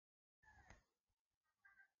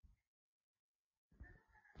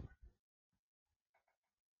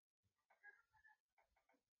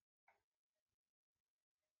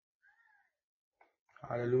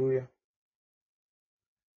Hallelujah.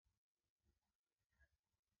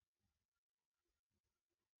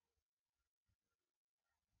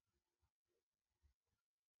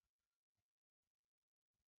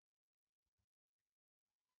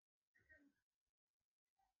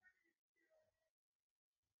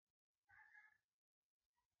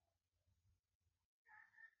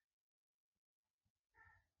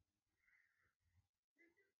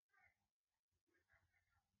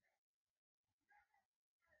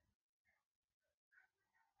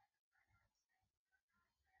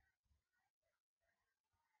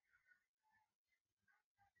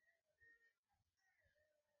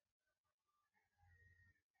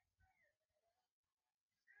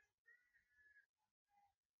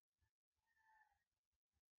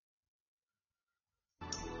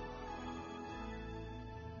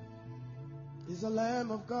 Is the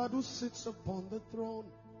Lamb of God who sits upon the throne.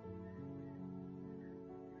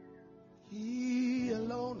 He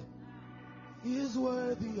alone is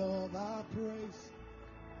worthy of our praise.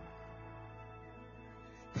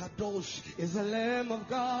 Kadosh is the Lamb of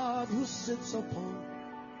God who sits upon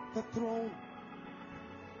the throne.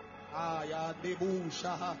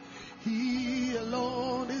 He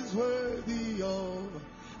alone is worthy of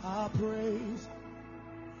our praise.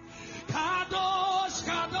 Kadosh,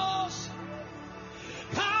 Kadosh,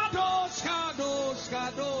 Kadosh, Kadosh,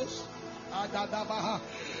 Kadosh, Adadabaha,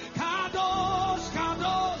 Kadosh,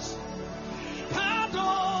 Kadosh,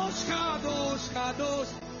 Kadosh, Kadosh,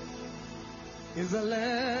 Kadosh is the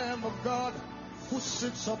Lamb of God who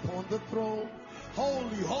sits upon the throne.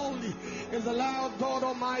 Holy, holy is the Lord God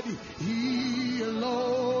Almighty. He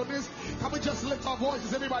alone is. Can we just lift our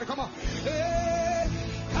voices, everybody? Come on. Hey,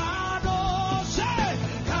 Kadosh, hey,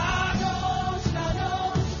 Kadosh,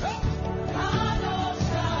 Kadosh, Kadosh, Kadosh,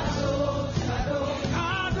 Kadosh,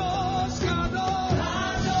 Kadosh, Kadosh, Kadosh,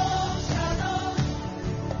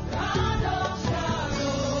 Kadosh,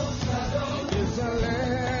 Kadosh is the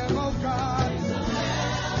Lamb of God. Is the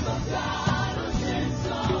Lamb of God who sits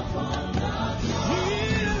upon the He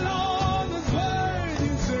alone is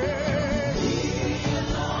worthy, say. He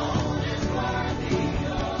alone is worthy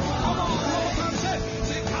of. Come on, close and say,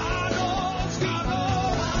 Kadosh,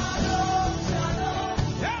 Kadosh, Kadosh,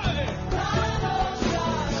 Kadosh, yeah. Kadosh,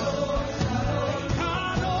 Kadosh, Kadosh,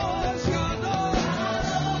 Kadosh, Kadosh,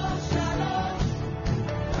 Kadosh,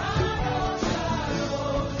 Kadosh,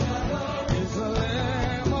 Kadosh is the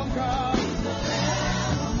Lamb of God. Is the Lamb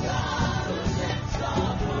of God who sits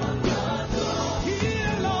upon the throne. He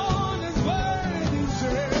alone is worthy,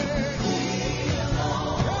 say. He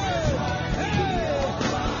alone is worthy of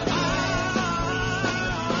our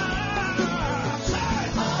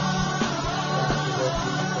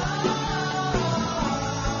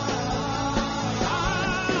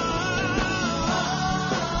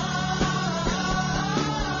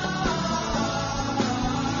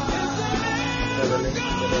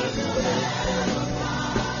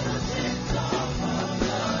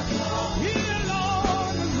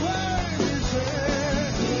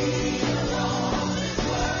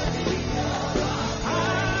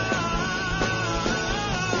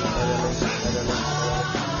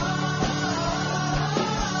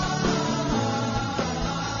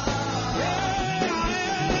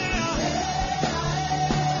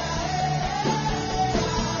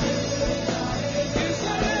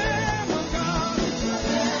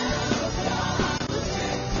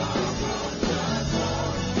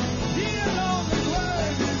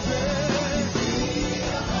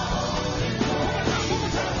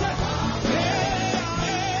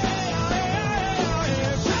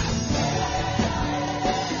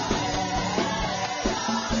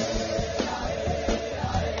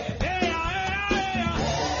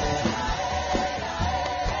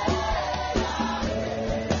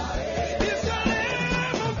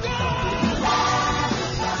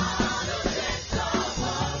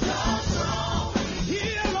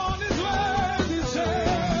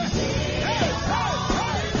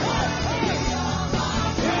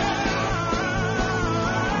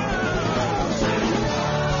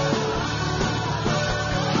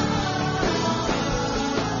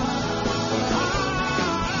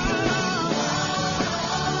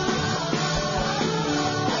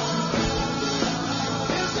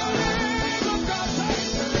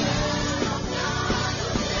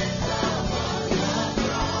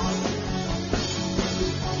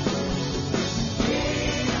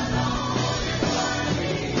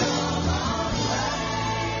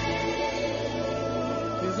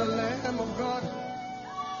is the Lamb of God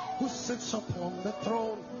who sits upon the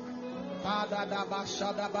throne.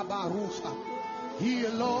 He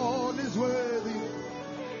alone is worthy.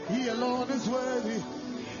 He alone is worthy.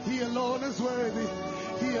 He alone is worthy.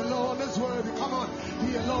 He alone is worthy. Come on.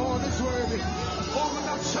 He alone is worthy. Over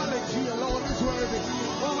that challenge, He alone is worthy.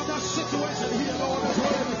 Over that situation, He alone is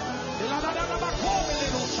worthy.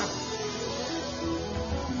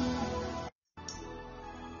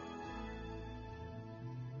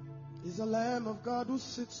 He's the Lamb of God who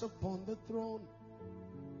sits upon the throne.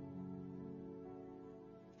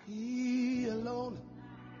 He alone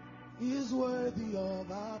is worthy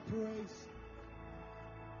of our praise.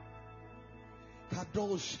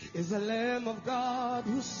 Kadosh is the Lamb of God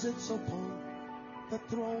who sits upon the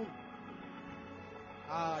throne.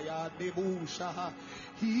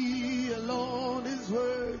 He alone is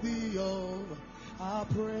worthy of our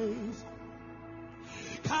praise.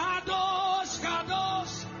 Kadosh,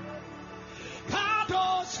 Kadosh,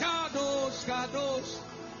 Kadosh, Kadosh, Kadosh,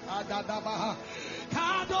 Adadabaha,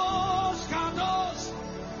 Kadosh, Kadosh,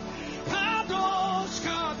 Kadosh,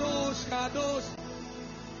 Kadosh, Kadosh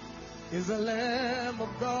is the Lamb of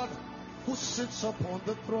God who sits upon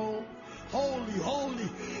the throne. Holy, holy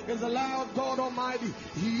is the Lord God Almighty.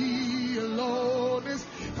 He alone is.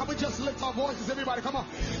 Can we just lift our voices, everybody? Come on.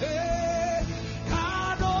 Hey,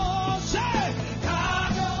 Kadosh, hey,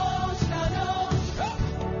 Kadosh, Kadosh,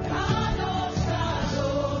 Kadosh, Kadosh,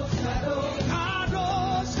 Kadosh, Kadosh,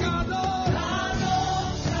 Kadosh, Kadosh,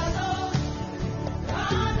 Kadosh,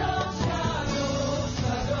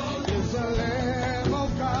 is the Lamb of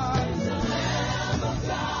God.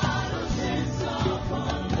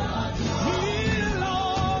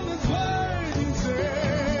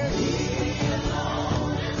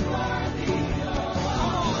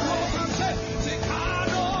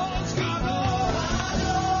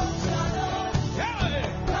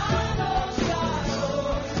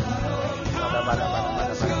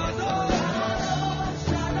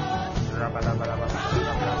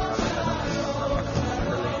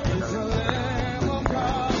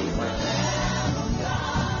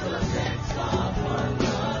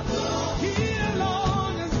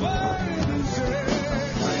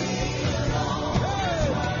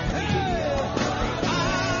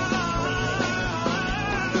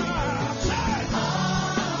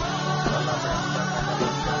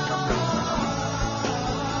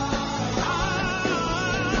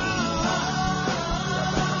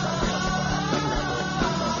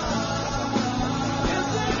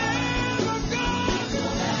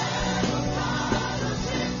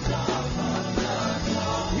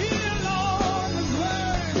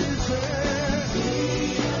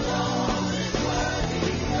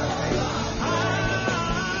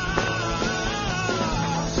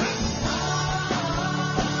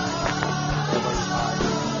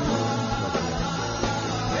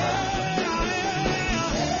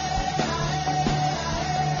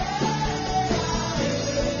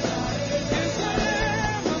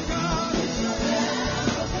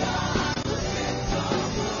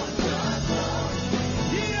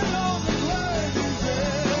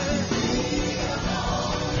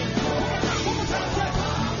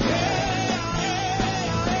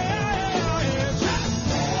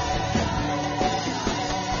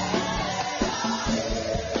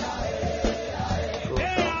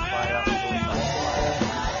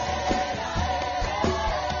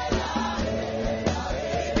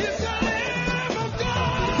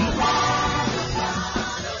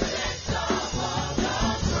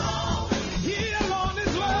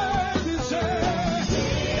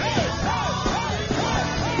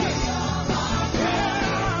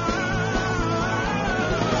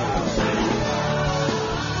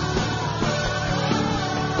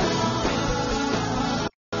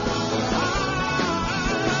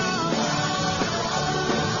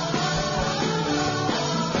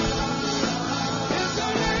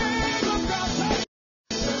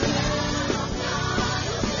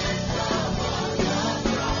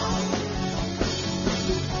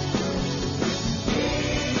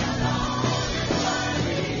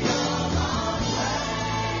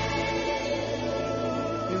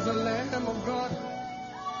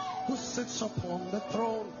 Upon the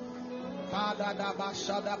throne,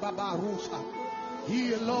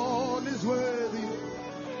 He alone is worthy.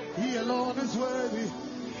 He alone is worthy.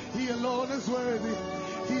 He alone is worthy.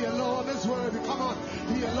 He alone is worthy. Come on,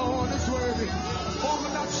 He alone is worthy. Over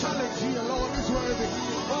that challenge, He alone is worthy.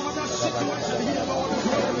 Over that situation, He alone is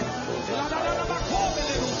worthy.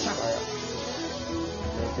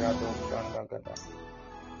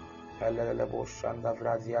 Boshanda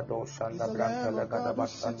Vrazia Doshanda Branta Legada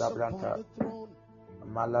Bashanda Branta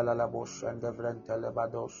Malala Boshanda Vrenta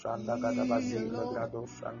Lebado Shanda Gadabazi Legrado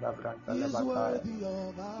Shanda Vranta Lebataya.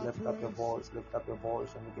 Lift up your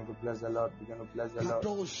voice, and begin to bless the Lord, begin to bless the Lord.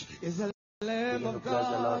 Begin to bless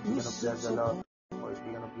the Lord, begin to bless the Lord.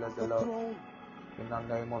 Begin to bless the Lord. In the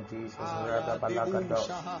name of Jesus, Rada Balagados,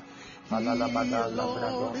 Ayadebusha. He Palalabada alone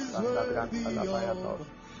Labrados, is Sanda Granta worthy Labayatos,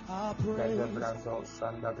 of our Dede praise. Brandos,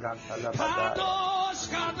 Sanda Granta Labadaya, Kadosh,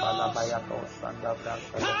 Kadosh, Ipalabayatos, Sanda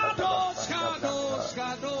Granta Lagadaba, Kadosh, Sanda Kadosh, Granta,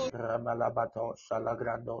 Kadosh. Ramalabatos,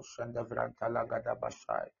 Salagrandos, Sanda Granta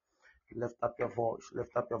Lagadabashai. Lift up your voice,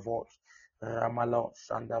 lift up your voice. Ramalo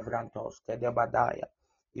Shanda Vrantos, Kedebadaya,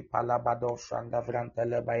 Ipalabado Shanda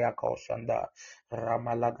Vrantelebayako Shanda,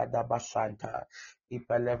 Ramalagada Basanta,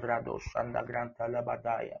 Ipelevrado Shanda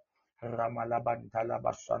Grantelebadaya,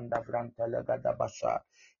 Ramalabantalabasanda Vrantelegada Basha,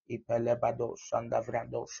 Ipelebado Shanda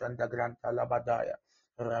Vrando Shanda Grantelebadaya,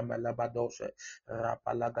 Ramalabadose,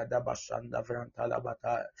 Rapalagada Basanda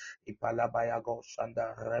Vrantalabadaya, Ipalabayago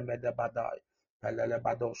Shanda Remedebadaya.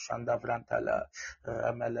 Pelelebado Shanda Vrantala,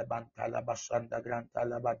 Ramelebantala Bashanda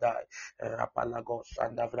Grantala Badai, Rapalago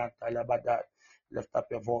Shanda Vrantala Badai. Lift up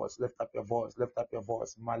your voice, lift up your voice, lift up your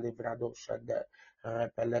voice. Malivrado Shanda,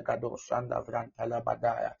 Repelegado Shanda Vrantala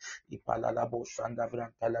Badaya, Ipalalabo Shanda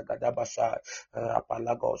Vrantala Gadabasha,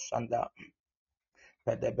 Rapalago Shanda.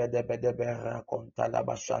 Bede bede bede bere kontala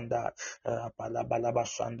bashanda rapala bala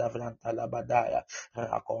bashanda vrantala badaya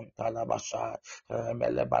rakontala basha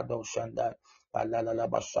remele bado shanda palala la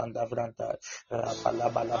bashanda vranta rapala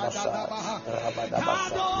bala basha Adadabaha. rabada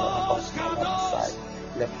basha Kadosh, rakontala basha.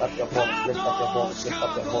 Kadosh, Lift up your voice, lift up your voice, Kadosh, lift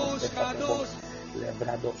up your voice, Kadosh, lift up your voice. Kadosh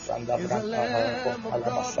Lebrado shanda is the vranta Lamb of rakontala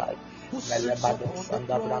God basha. who sits Melebado upon the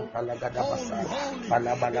shanda throne. vranta la gada Holy, basha holy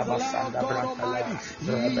palabala is the Lamb of bashanda God vranta la Almighty.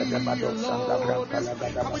 He rebedebado shanda alone vranta is. la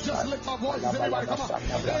gada Can we basha just lift our voices, palabala everybody? Come on.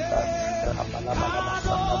 bashanda vranta Hey, rapalabala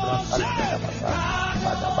bashanda vranta Kadosh, la gada basha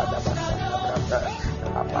badabada bashanda vranta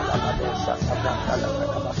rapalabado shanda vranta la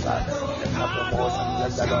gada basha. Lift up your voice and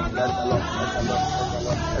bless the Lord, bless the Lord, bless the Lord, bless the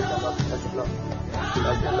Lord, bless the Lord, bless the Lord.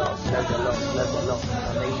 Bless the Lord, bless the Lord, bless the Lord. In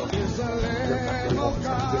the name of is Jesus, the lift up your Lamb of voice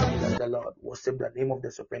and begin to God. bless the Lord. Worship the name of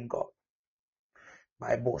the Supreme God.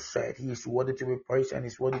 Bible said he is worthy to be praised and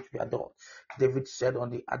is worthy to be adored. David said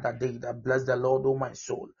on the other day that bless the Lord, O my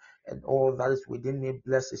soul, and all that is within me,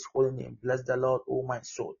 bless his holy name. Bless the Lord, O my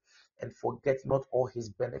soul, and forget not all his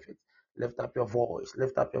benefits. Lift up your voice,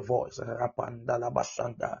 lift up your voice. Rapanda la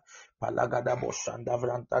bashanda, palagada boshanda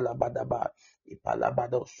vranta la badaba,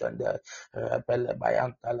 ipalabado shanda, repele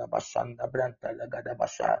bayanta la bashanda branta la gada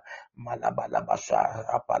basha, malabala basha,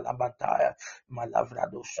 rapalabantaya,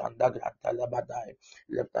 malavrado shanda granta la badai.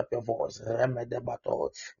 Lift up your voice.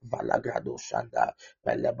 Remedebato, Valagrado Shanda,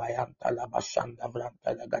 Pelebayanta Labashanda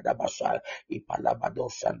Vranta Lagadabasha, Ipalabado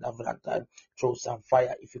Shanda Vranta. Throw some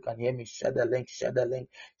fire if you can hear me. Share the link, share the link.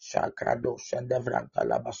 Shakrado Shanda Vranta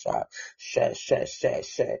Labasha. Share, share, share,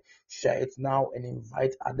 share. Share it now and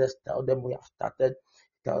invite others. Tell them we have started.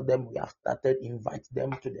 Tell them we have started. Invite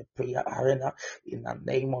them to the prayer arena in the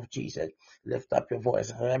name of Jesus. Lift up your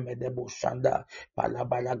voice. Remedebo Shanda.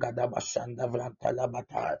 Palabaya Gadaba Shanda Vrantala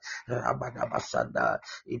Bata Rabadaba Shanda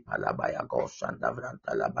Ipalabaya Go Shanda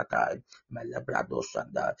Vrantala Bata Melebrado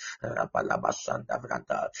Shanda Rapalaba Shanda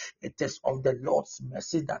Vranta. It is of the Lord's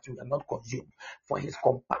mercy that we are not consumed, for his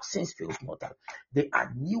compassions fails not. They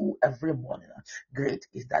are new every morning. Great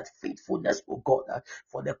is that faithfulness, O God,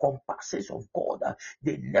 for the compassions of God,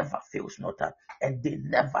 they never fails not, and they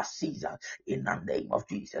never cease. In the name of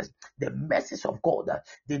Jesus, the mercies of God,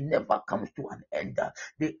 they never comes to an end.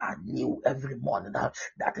 They are new every morning.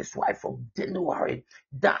 That is why from January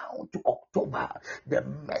down to October, the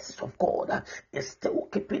mercies of God is still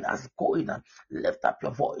keeping us going. Lift up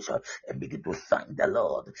your voice and begin to thank the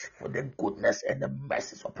Lord for the goodness and the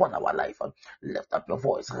mercies upon our life. Lift up your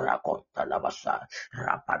voice. Rakonta labasha,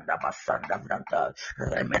 rapanda basanda vranta,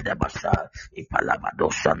 remede basha, ipalabado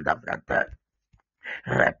shanda vranta.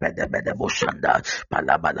 Repedebede boshanda,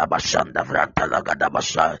 palabala bashanda, vranta lagada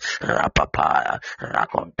basha, rapapa,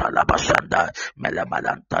 rakonta bashanda,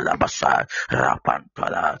 melabalanta labasha,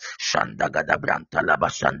 rapantala, shanda gada branta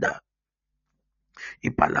labashanda.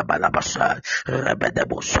 Ipalabalabasa,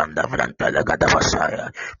 Rebedebo Sanda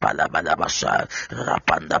Vrantalagadabasaya, Palabalabasa,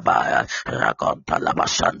 Rapandabaya,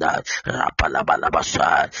 Rakontalabasanda,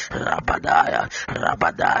 Rapalabalabasa, Rabadaya,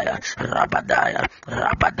 Rabadaya, Rabadaya,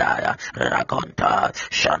 Rabadaya, Rakonta,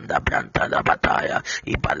 Shanda Brantalabataya,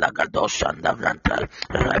 Ipalagado Sanda Vranta,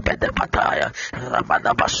 Rebedebataya,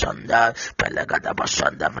 Rabadabasanda,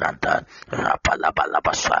 Pelagadabasanda Vranta,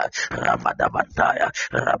 Rapalabalabasa, Ramadabantaya,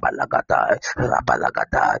 Rabalagata,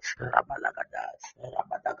 Rabalagada, Rabalagada,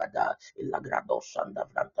 Rabadagada, Ilagrado Sanda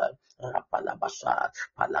Vranta, Rapalabasa,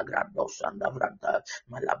 Palagrado Sanda Vranta,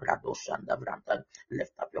 Malabrado Sanda Vranta.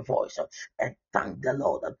 Lift up your voice and thank the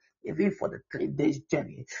Lord even for the 3 days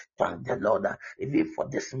journey. Thank the Lord, even for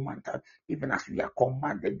this month, even as we are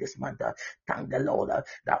commanded this month. Thank the Lord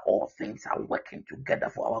that all things are working together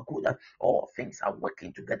for our good. All things are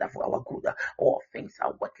working together for our good. All things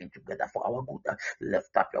are working together for our good.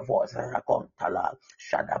 Lift up your voice. Rakontala,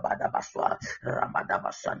 Shadabadabaswa,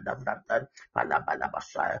 Ramadabasanda Vranta,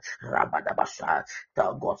 Palabalabasha, Rabadabasha.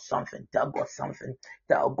 Tell God something. Tell God something.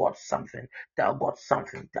 Tell God something. Tell God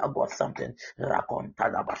something. Tell God something.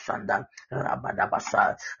 Rakontala Bashanda,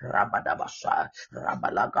 Rabadabasha, Rabadabasha,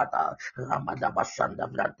 Rabalagata,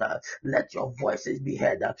 Ramadabashanda Vranta. Let your voices be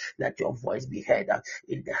heard. Let your voice be heard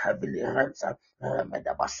in the heavenly realms.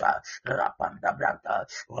 Ramadabasha, Rapanda Branta.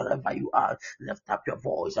 Wherever you are, lift up your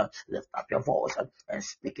voice. Lift up your voice and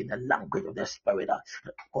speak in the language of the Spirit.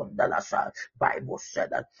 Kondalasha. Bible said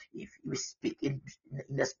that if we speak in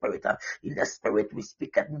the Spirit we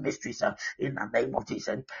speak at mysteries in the name of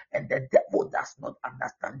Jesus. And the devil does not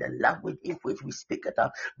understand the language in which we speak it,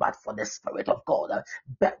 but for the Spirit of God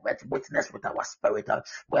beareth witness with our spirit,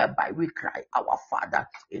 whereby we cry, Our Father,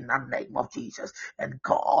 in the name of Jesus. And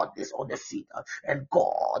God is on the seat, and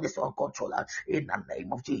God is on control, in the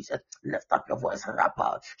name of Jesus. Lift up your voice,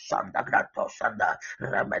 Rapa, Shanda Granto, Shanda,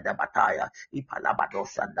 Remeda Bataya, Ipalabado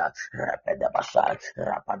Shanda, Repeda Basha,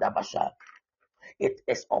 Rapada Basha. It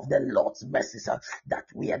is of the Lord's mercies that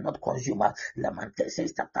we are not consumed.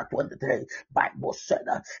 Lamentations chapter 23. Bible said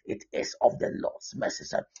it is of the Lord's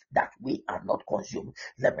mercies that we are not consumed.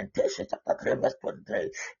 Lamentations chapter 3 verse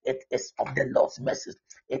 23. It is of the Lord's mercies.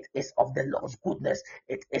 It is of the Lord's goodness.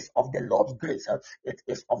 It is of the Lord's grace. It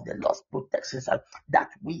is of the Lord's protection that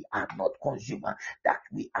we are not consumed, that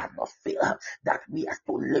we are not failed, that we are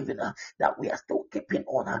still living, that we are still keeping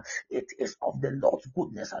on. It is of the Lord's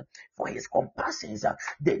goodness, for his compassions,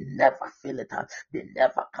 they never fail it, they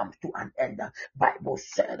never come to an end. Bible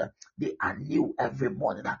said they are new every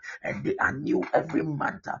morning, and they are new every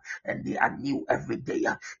month, and they are new every day.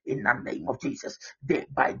 In the name of Jesus, day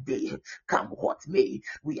by day, come what may,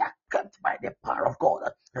 we are kept by the power of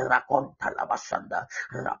God. Rakon Talabashanda,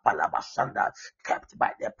 Rapalabashanda, kept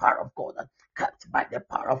by the power of God, kept by the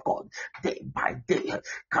power of God, day by day,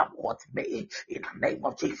 come what may. In the name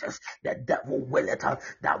of Jesus, the devil will it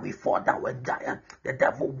that we fall down and die. The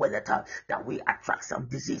devil will it that we attract some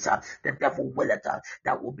disease. The devil will it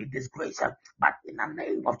that will be disgraced. But in the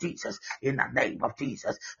name of Jesus, in the name of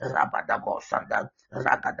Jesus, Rabadabo Shanda,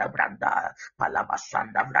 Ragada Branda,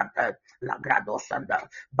 Palabashanda Branda, Lagrado Shanda.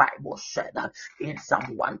 Bible said in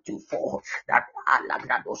Psalm 124 that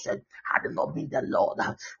Alagrado said, had it not been the Lord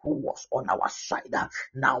who was on our side,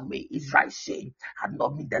 now may Israel say, had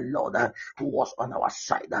not been the Lord who was on our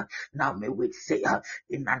side, now may we say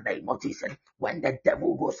in the name of Jesus, when the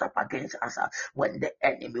devil rose up against us, when the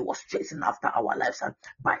enemy was chasing after our lives,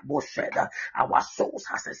 Bible said our souls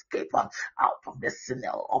has escaped out of the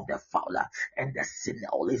snare of the fowler, and the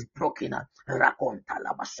snare is broken. Rakon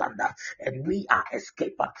Talabashanda, and we are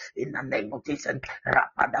escaped in the name of Jesus.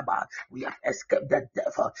 Rapadaba, we have escaped the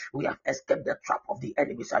devil, we have escaped the trap of the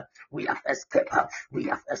enemies, we have escaped, we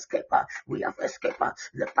have escaped, we have escaped.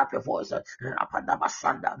 Lift up your voice.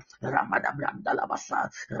 Rapadabashanda, Ramadabrandalabasha,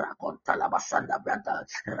 Rakontalabashanda Branda,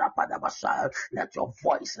 Rapadabasha. Let your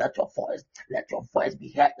voice, let your voice, let your voice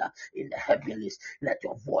be heard in the heavenlies. Let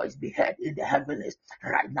your voice be heard in the heavenlies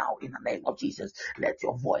right now in the name of Jesus. Let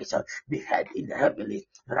your voice be heard in the heavenlies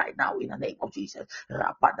right now in the name of Jesus.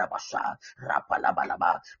 Rapadabasha,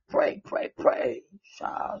 Rapalabalaba. Pray, pray, pray.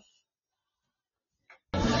 Shout.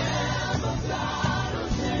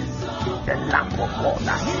 The Lamb of God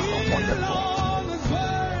that is upon the throne.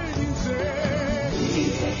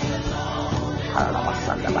 Jesus.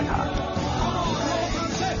 Halabashandabata.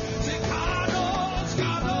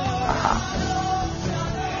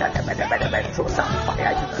 Throw some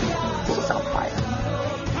fire. Throw some fire.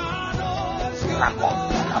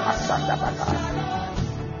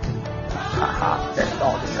 The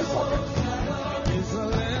Lord is exalted.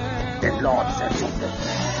 The Lord is exalted.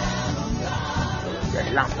 The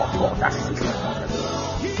Lamb of God that sits upon the throne.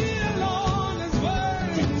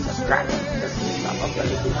 Jesus Christ, the Son of the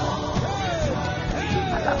living God.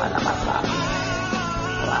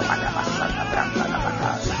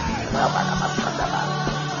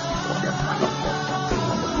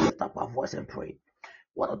 Lift up our voice and pray.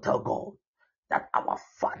 We want to tell God that our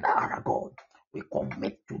Father, our God, we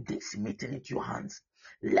commit to this meeting into your hands.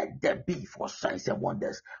 Let there be for signs and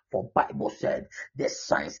wonders. For Bible said, the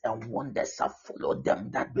signs and wonders shall follow them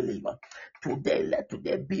that believe. Today, let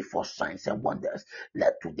today be for signs and wonders.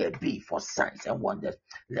 Let today be for signs and wonders.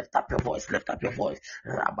 Lift up your voice, lift up your voice.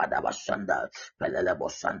 Rabadabashanda,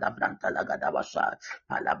 Pelelebosanda, Brantalagadabasha,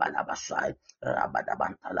 Palabalabasha,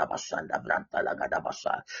 Rabadabantalabashanda,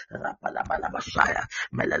 Brantalagadabasha, Rapalabalabashaya,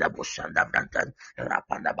 Meleleboshanda, Brantan,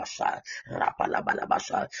 Rapalabasha,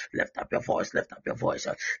 Rapalabalabasha. Lift up your voice, lift up your voice.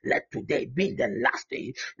 Let today be the last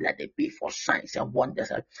day. Let it be for signs and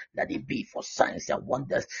wonders. Let it be for signs and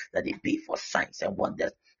wonders. Let it be for signs and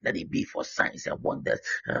wonders. Let it be for signs and wonders.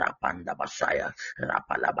 Rapanda Bashaya,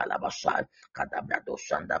 Rapalabalabasha, Kadabrado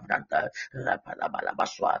Shanda Branta,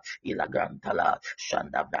 Rapalabalabaswa, Ilagrantala,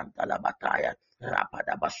 Shanda Brantala Bataya.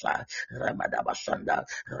 Rapadabasha, Ramadabashanda,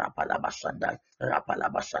 Rapalabashanda,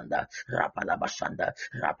 Rapalabashanda, Rapalabashanda,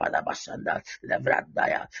 Rapalabashanda,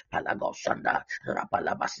 Levradaya, Palagoshanda,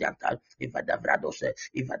 Rapalabasyanta, Ivadavradose,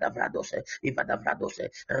 Ivadavradose, Ivadavradose,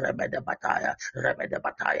 Remedabataya,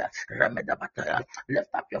 Remedabataya, Remedabataya. Lift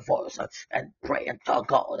up your voice and pray and tell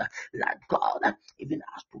God, let God, even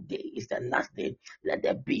as today is the last day, let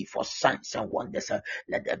there be for signs and wonders.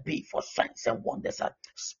 Let there be for signs and wonders.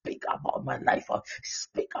 Speak about my life.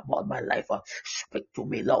 Speak about my life. Speak to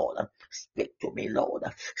me, Lord. Speak to me, Lord.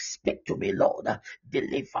 Speak to me, Lord.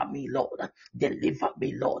 Deliver me, Lord. Deliver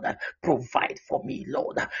me, Lord. Provide for me,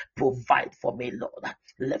 Lord. Provide for me, Lord.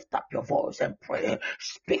 Lift up your voice and pray.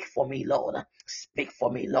 Speak for me, Lord. Speak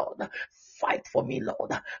for me, Lord. Fight for me,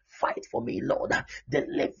 Lord. Fight for me, Lord.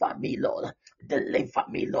 Deliver me, Lord. Deliver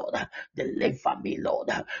me, Lord. Deliver me, Lord.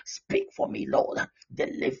 Speak for me, Lord.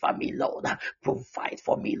 Deliver me, Lord. Provide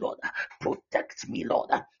for me, Lord. Protect me, Lord.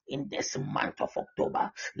 In this month of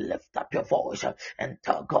October, lift up your voice and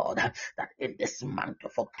tell God that in this month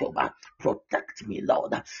of October, protect me,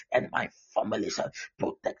 Lord, and my families.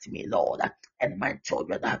 Protect me, Lord, and my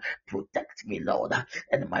children. Protect me, Lord,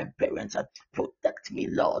 and my parents. Protect me,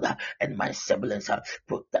 Lord, and my siblings.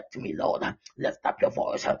 Protect me, Lord. Lift up your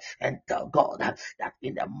voice and tell God that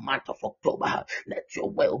in the month of October, let your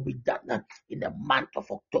will be done. In the month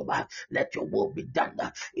of October, let your will be done.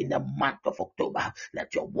 In the month of October,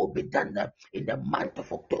 let your will be done. In the month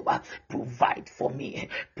of October, provide for me.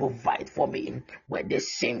 Provide for me where there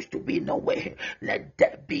seems to be no way. Let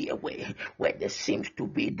there be a way. Where there seems to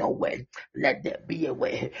be no way, let there be a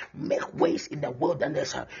way. Make ways in the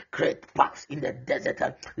wilderness. Create paths in the desert.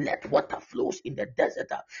 Let water flows in the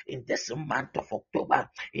desert. In this month of October,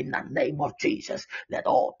 in the name of Jesus, let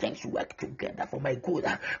all things work together for my good.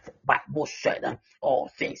 For Bible said, all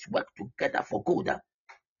things work together for good.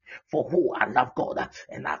 For who I love God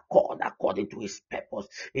and are called according to his purpose.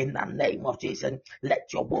 In the name of Jesus,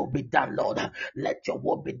 let your will be done, Lord. Let your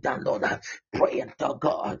will be done, Lord. Pray and tell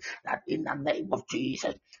God that in the name of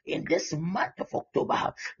Jesus, in this month of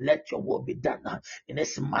October, let your will be done. In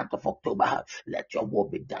this month of October, let your will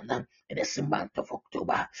be done. In this month of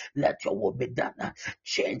October, let your will be done.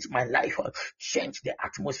 Change my life, change the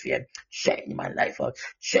atmosphere, change my life,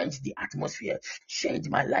 change the atmosphere, change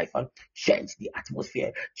my life, change the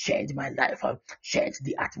atmosphere, change my life, change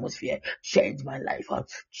the atmosphere, change my life,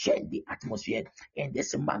 change the atmosphere. In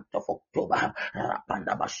this month of October,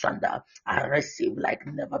 Rapanda Bashanda, I receive like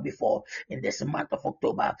never before. In this month of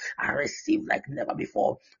October, I receive like never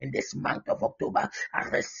before. In this month of October, I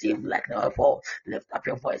receive like never before. Lift up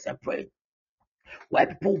your voice and pray. Where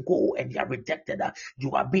people go and they are rejected,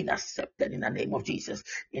 you are being accepted in the name of Jesus.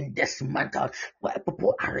 In this month, where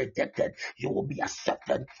people are rejected, you will be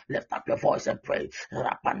accepted. Lift up your voice and pray.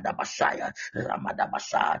 Rapanda Bashaya, Ramada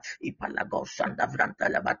Basha, Ipalago Shanda Vranta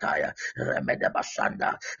Lebataya, Remeda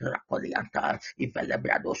Bashanda, Rakolianta,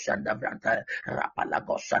 Ivelebrado Shanda Vranta,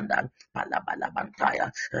 Rapalago Shanda,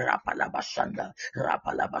 Palabalabantaya, Rapalabashanda,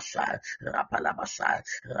 Rapalabasha, Rapalabasha,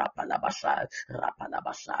 Rapalabasha,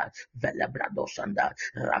 Rapalabasha, Velebrado Shanda,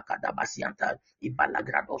 Rakadabasianta,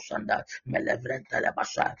 Ibalagrado Shanda, Melevrenta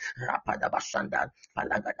Lebasha, Rapadabashanda,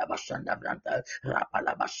 Palagadabashanda Vranta,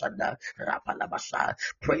 Rapalabashanda, Rapalabasha.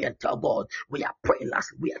 Pray and tell God. We are praying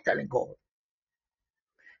last. We are telling God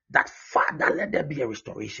that Father, let there be a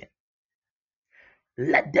restoration.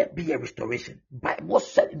 Let there be a restoration. Bible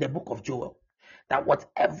said in the book of Joel that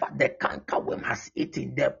whatever the cankerworm has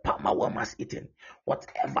eaten, the palmerworm has eaten.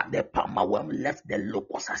 Whatever the palmerworm left, the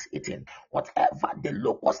locust has eaten. Whatever the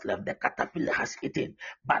locust left, the caterpillar has eaten.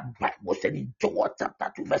 But Bible said in Joel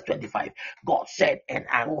chapter 2 verse 25, God said, and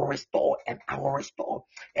I will restore, and I will restore,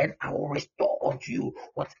 and I will restore unto you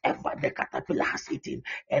whatever the caterpillar has eaten,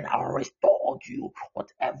 and I will restore restore unto you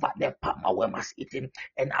whatever the palmer worm has eaten,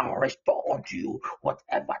 and I'll restore unto you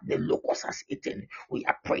whatever the locust has eaten. We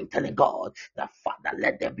are praying, telling God that Father,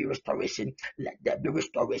 let there be restoration, let there be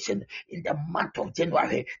restoration in the month of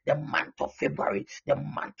January, the month of February, the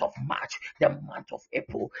month of March, the month of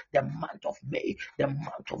April, the month of May, the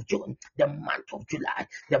month of June, the month of July,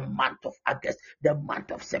 the month of August, the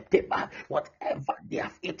month of September. Whatever they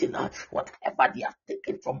have eaten, whatever they have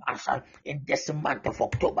taken from us in this month of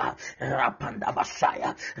October, Rapanda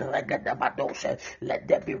Basaya, Regadabadosha, let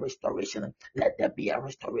there be restoration, let there be a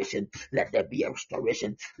restoration, let there be a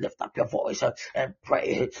restoration. Lift up your voice and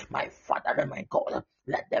pray, my Father and my God.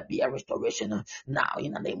 Let there be a restoration now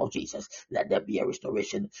in the name of Jesus. Let there be a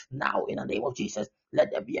restoration now in the name of Jesus.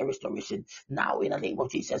 Let there be a restoration now in the name of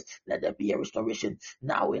Jesus. Let there be a restoration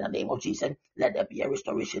now in the name of Jesus. Let there be a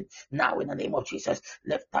restoration now in the name of Jesus.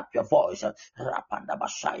 Lift up your voice. Rapanda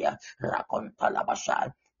Basaya, Rakontala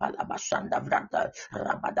Basaya. Palabashanda Vranta,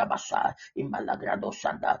 Rabadabasha, Imalagrado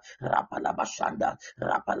Shanda, Rapalabashanda,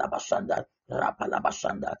 Rapalabashanda,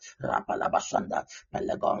 Rapalabashanda, Rapalabashanda,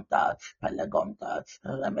 Pelagonta, Pelagonta,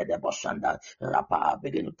 Remedeboshanda, Rapa.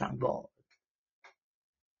 Begin to thank God.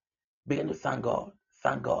 Begin to thank God.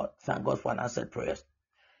 Thank God. Thank God for an answered prayers.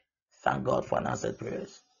 Thank God for an answered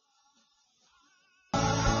prayers.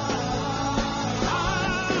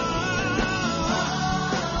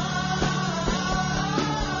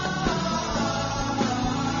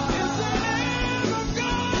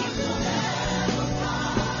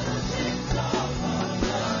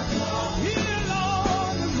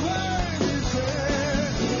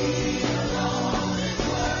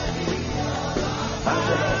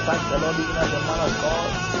 Thank the Lord, even as a man of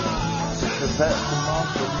God prepares to mount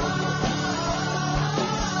the movement.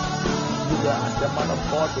 Even as the man of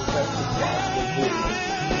God prepares to mount the movement.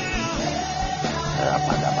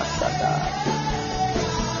 Rapadabashanda,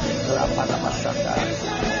 Rapadabashanda,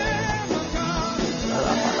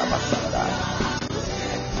 Rapadabashanda,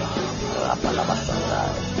 Rapadabashanda.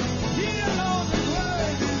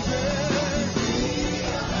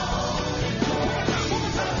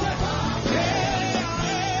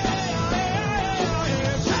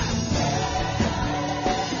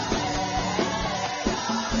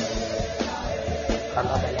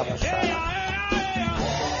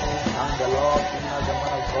 And the Lord, even as the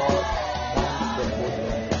man of God, mounts the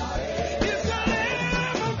podium.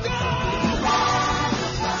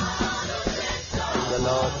 The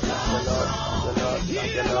Lord, the Lord, the Lord,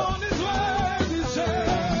 the Lord.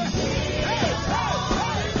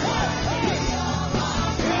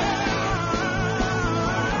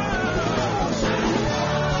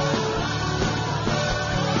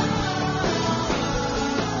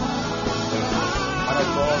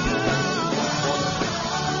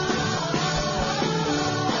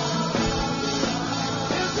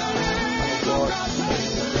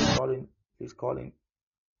 He's calling.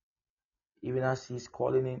 Even as he's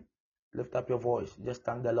calling in, lift up your voice. Just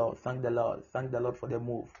thank the Lord. Thank the Lord. Thank the Lord for the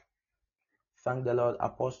move. Thank the Lord.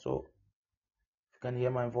 Apostle, if you can hear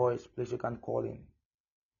my voice, please you can call in.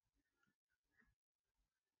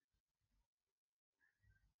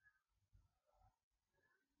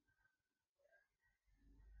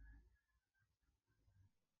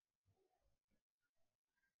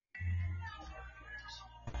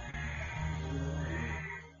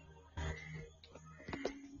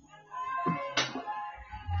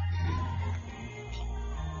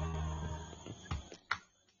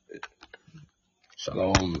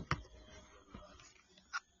 Shalom.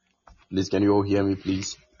 Please, can you all hear me,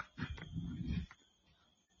 please?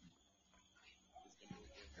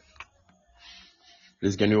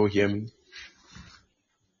 Please, can you all hear me?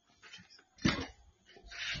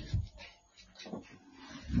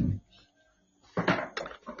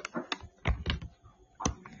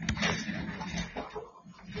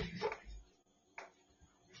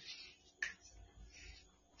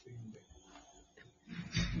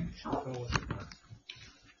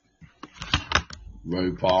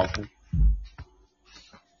 Very powerful.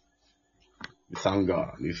 We thank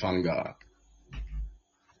God. We thank God.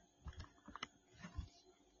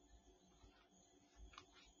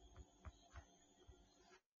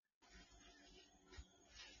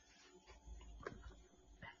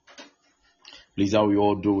 Please, how are we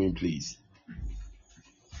all doing, please?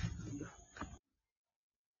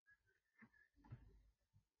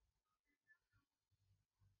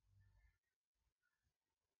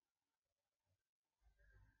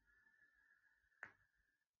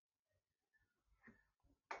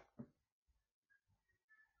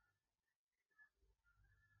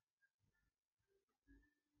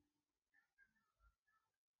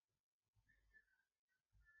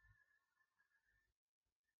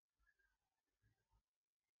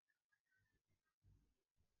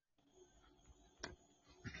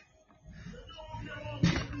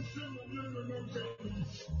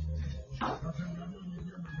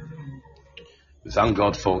 We thank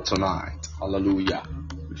God for tonight. Hallelujah.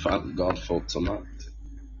 We thank God for tonight,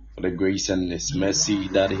 for the grace and His mercy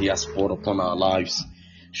that He has poured upon our lives.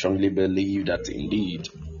 Strongly believe that indeed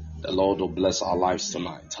the Lord will bless our lives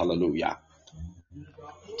tonight. Hallelujah.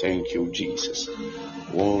 Thank you, Jesus.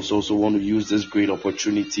 We also want to use this great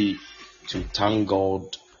opportunity to thank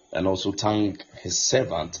God and also thank His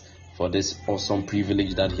servant for this awesome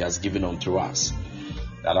privilege that He has given unto us.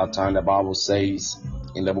 At that time, the Bible says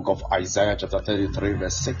in the book of Isaiah chapter 33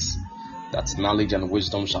 verse 6 that knowledge and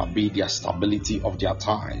wisdom shall be the stability of their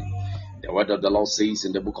time. The word of the Lord says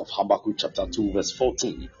in the book of Habakkuk chapter 2 verse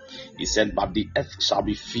 14, He said, but the earth shall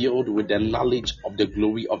be filled with the knowledge of the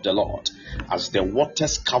glory of the Lord, as the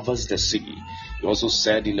waters covers the sea. He also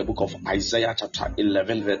said in the book of Isaiah chapter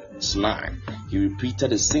 11 verse 9, He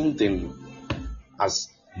repeated the same thing, as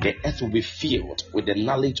the earth will be filled with the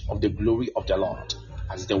knowledge of the glory of the Lord,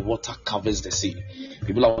 as the water covers the sea.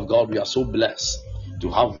 People of God, we are so blessed to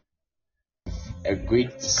have a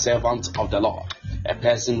great servant of the Lord, a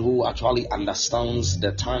person who actually understands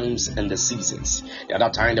the times and the seasons. The other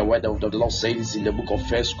time, the word of the Lord says in the book of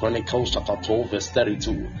 1 Chronicles chapter 12 verse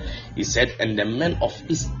 32, He said, and the men of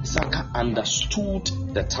Issachar understood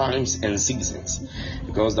the times and seasons.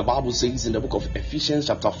 Because the Bible says in the book of Ephesians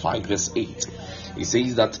chapter 5 verse 8, it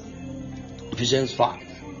says that Ephesians 5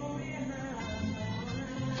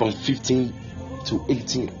 from 15 to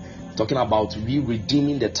 18, talking about we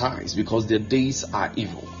redeeming the times because the days are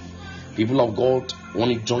evil. People of God,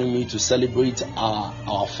 want to join me to celebrate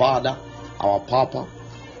our father, our papa,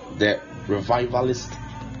 the revivalist,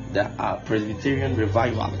 the Presbyterian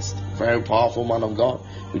revivalist, very powerful man of God.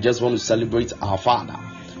 We just want to celebrate our father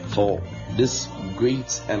for this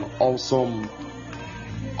great and awesome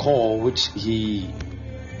call which he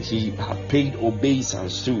had paid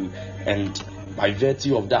obeisance to, and by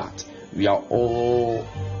virtue of that, we've all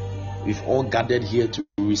gathered here to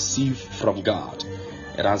receive from God.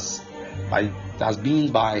 It has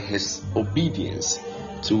been by His obedience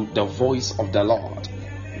to the voice of the Lord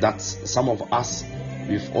that some of us,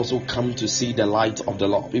 we've also come to see the light of the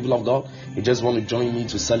Lord. People of God, you just want to join me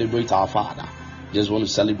to celebrate our Father. Just want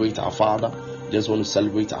to celebrate our Father. Just want to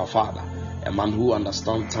celebrate our Father. A man who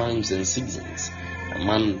understands times and seasons. A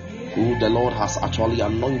man who the Lord has actually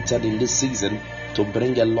anointed in this season to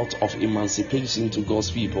bring a lot of emancipation to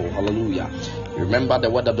God's people. Hallelujah. Remember the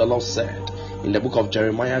word of the Lord said in the book of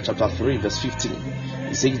Jeremiah chapter 3 verse 15.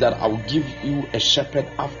 He says that I will give you a shepherd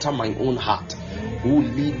after my own heart, who will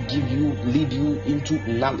lead you into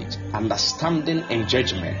knowledge, understanding and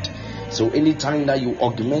judgment. So anytime that you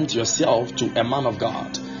augment yourself to a man of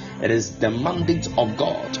God, it is the mandate of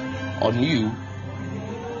God on you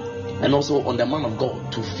and also on the man of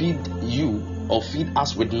God to feed you or feed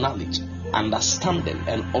us with knowledge, understanding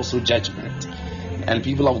and also judgment. And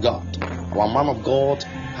people of God, our man of God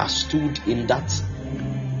has stood in that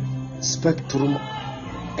spectrum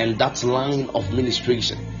and that line of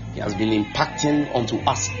ministration. He has been impacting onto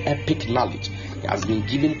us epic knowledge. He has been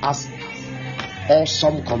giving us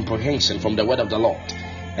awesome comprehension from the word of the Lord,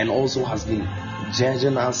 and also has been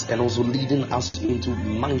judging us and also leading us into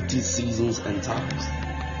mighty seasons and times.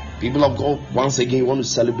 People of God, once again, we want to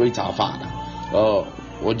celebrate our Father.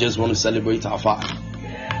 We just want to celebrate our Father.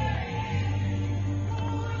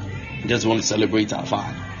 Just want to celebrate our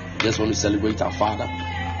Father. Just want to celebrate our Father.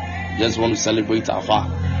 Just want to celebrate our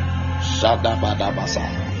Father. Shadabadabasa.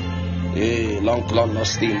 Long clock no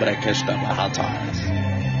steam brekeshta bahatayas.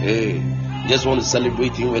 Just want to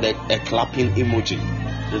celebrate him with a clapping emoji.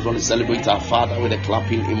 Just want to celebrate our Father with a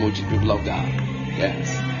clapping emoji, people of God.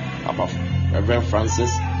 Yes. Reverend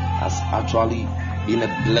Francis has actually been a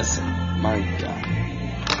blessing. My God.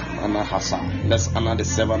 Anna Hassan. Let's honor the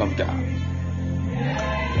servant of God.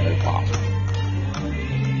 Very powerful.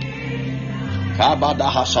 Kabada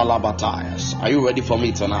Hasalabatayas. Are you ready for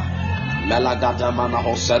me tonight? Melagada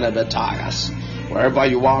Manahosenebetayas. Wherever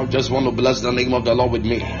you are, just want to bless the name of the Lord with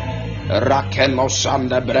me. Rakeno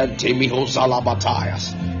Shanda Brenti Miho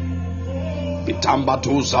Salabatayas.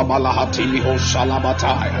 Bitambatu Zabalahati Miho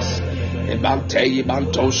Salabatayas. Ebante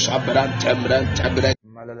Ibanto Shabrante Brente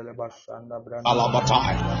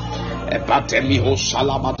Salabataya. Ebate Miho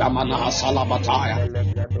Salabatamana Salabataya.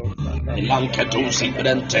 Lanketusi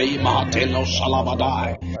Brente Mahateno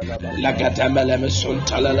Salabadai. Lagatamele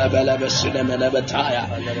Suntalebele Cinemanabetaya.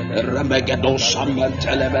 Remegado Shaman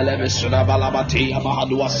Telebele Sunabalabatia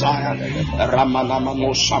Mahaduasaya.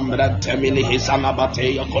 Ramanamano Shambrante Mini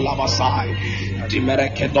Hisanabatea Kolabasai.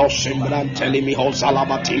 Dimerekedo Simbran Telimi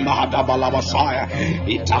Hosalabati Mahadabala Basaya,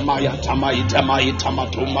 Itamaya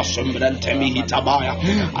Itamatuma Simbran Temi Hitabaya,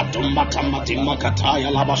 Atumatamati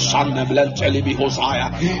Makataya Labashanda Blenteli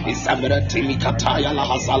Hosaya, Isabra Timi Kataya La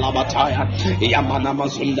Hazalabataya, Yamana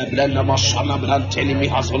Mazunda Blenda Mashana Branteli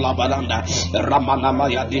Mihazula Balanda, Ramana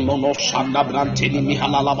Maya Dimono Shanda Branteli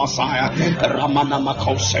Mihalala Basaya, Ramana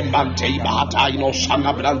Mako Sembante Bahatai no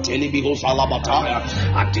Shana Branteli Bihosalabataya,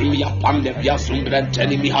 Atimia Pande Biasum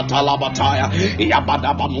Branteli Mihatala Bataya,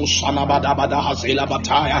 Yabadaba Mushana Badabada Hazela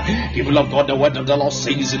Bataya. People of God, the word of the Lord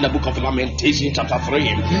says in the book of Lamentation, chapter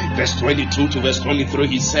 3, verse 22 to verse 23,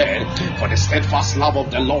 he said, for the steadfast love of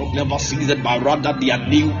the Lord never ceases, but rather they are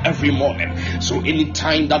new every morning. So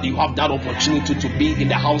anytime that you have that opportunity to be in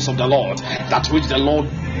the house of the Lord, that which the Lord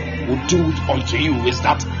will do unto you is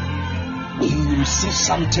that you receive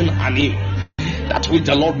something anew. That which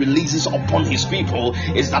the Lord releases upon his people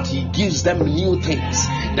is that he gives them new things.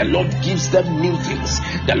 The Lord gives them new things.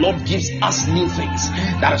 The Lord gives us new things.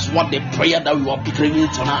 That is what the prayer that we are praying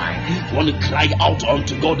tonight. We want to cry out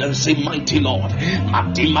unto God and say, mighty Lord,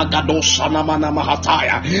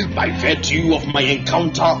 by virtue of my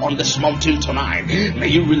encounter on this mountain tonight, may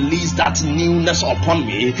you release that newness upon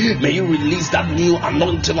me. May you release that new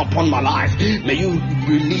anointing upon my life. May you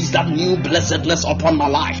release that new blessedness upon my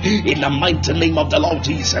life. In the mighty name of the Lord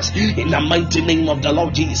Jesus, in the mighty name of the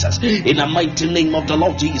Lord Jesus, in the mighty name of the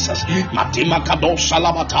Lord Jesus. Matima Kado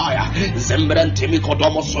Shalabataya, Zembren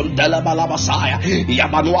Timikodomo Sundela Balabasaya,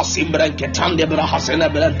 Yamanua Simbren Ketande Brahasena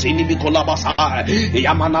Brentini Bicolabasaya,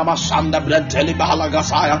 Yamanama Sanda Brenteli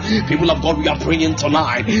Bahalagasaya. People of God, we are praying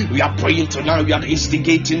tonight. We are praying tonight. We are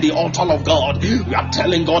instigating the altar of God. We are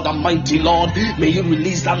telling God, Almighty Lord, may you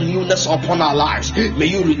release that newness upon our lives. May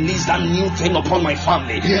you release that new thing upon my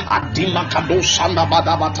family. Adima Kado Shanda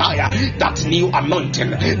Badabataya, that new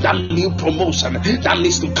anointing, that new promotion that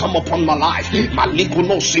needs to come upon my life.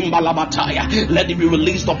 Malikuno Simbalabataya, let it be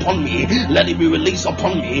released upon me. Let it be released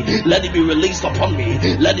upon me. Let it be released upon me.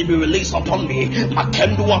 Let it be released upon me.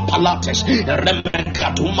 Makendua Palates,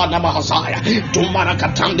 Remekatuma Namahazaya,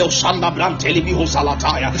 Tumarakatande Shanda Branteli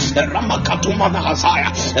Bihosalataya, Ramakatuma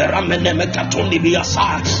Nahazaya, Ramenemekatundi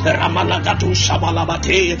Biasaya, Ramalagatu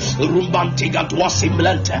Shabalabate, Rumbantiga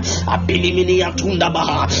Simblente, Abilimini Atunda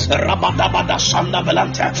Baha, Rabadabada Shanda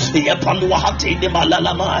Belante, Yapanuahati de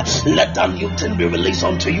Malalama. Let that new thing be released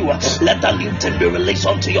unto you. Let that new thing be released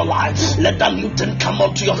unto your life. Let that new thing come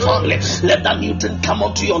unto your family. Let that new thing come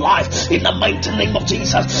unto your life. In the mighty name of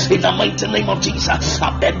Jesus. In the mighty name of Jesus.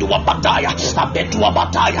 Abedua Badaya, Abedua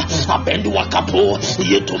Badaya, Abedua Kapo,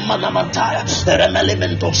 Yetumana Mataya, Remele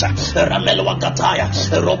Mendoza, Ramelo Gataya,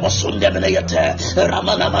 Robosunde Benayate,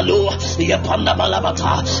 Ramana Malu, Yapanda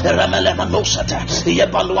Malabata, Ramele Manosata,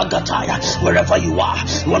 Yabalua Gataya. Wherever you are,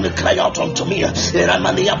 you want to cry out unto me.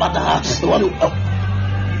 Ramania Bada,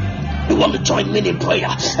 you want to join me in prayer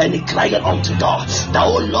and cry out unto God that,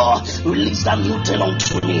 oh Lord, release that new thing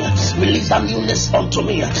unto me, release that newness unto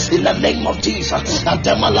me in the name of Jesus.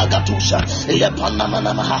 Ademalagatusha,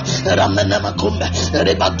 Yapanamanaha, Ramenamakumba,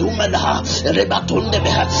 Rebadumela,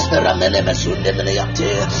 Rebatundebeha,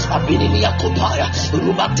 Ramenemesundemeate, Abinimia Kopaya,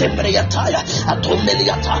 Rubatembriataya,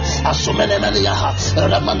 Atomeliata, Asumenemeliaha,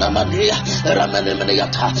 Ramanamania,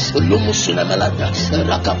 Ramenemeliata, Lumusunamelanda,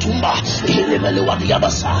 Rakatumba,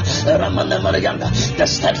 Ilemeluadiabasa. The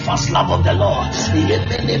steadfast love of the Lord.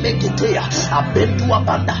 Abendu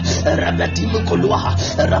Abanda, Rabetimu Kolua,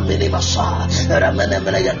 Ramene Masa, Ramene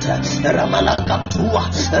Melayata, Ramalakatua,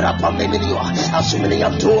 Rapamenia,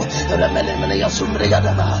 Asumeniato, Ramene Menea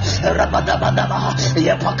Sumreadama, Rabadabadaba,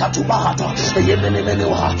 Yapakatubahata,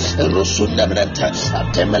 Yemenemenua, Rusundamenta,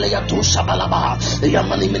 Temeleatu Sabalaba,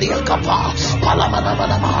 Yamani Kapa,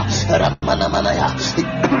 Palamanamana, Ramanamanaya,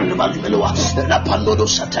 Valmenua, Rapanodo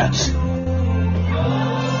Sata.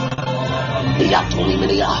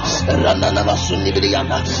 Yatumia, Ranana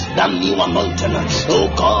Sunibriana, that new anointing. Oh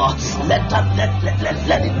God, let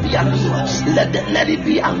it be a new. Let it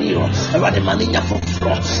be a new. Rademania for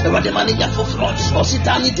floor, Rademania for floor,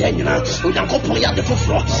 Ositani Dana, Unacopoya the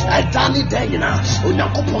floor, Adani Dana,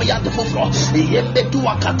 Unacopoya the floor,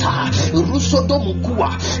 Yembetuakata, Russo Domukua,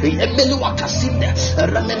 Yemeluakasinde,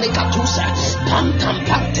 Ramenekatusa,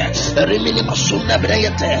 Pantampante, Remini Masuna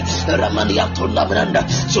Brayate, Ramania Tunda Branda.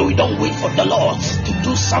 So we don't wait for the Lord to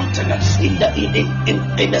do something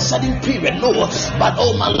in a certain period. No, but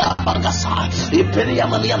oh my Lord,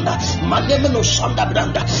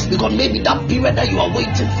 because maybe that period that you are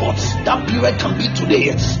waiting for, that period can be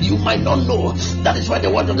today. You might not know. That is why the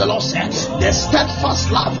word of the Lord says, the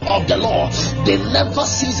steadfast love of the Lord, they never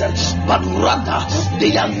season, but rather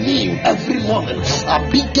they are new every morning.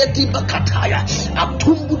 That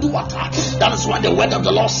is why the word of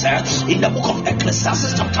the Lord says in the book of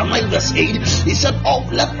Ecclesiastes chapter 9 verse 8, he said, oh,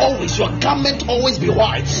 let always your garment always be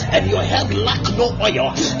white, and your head lack no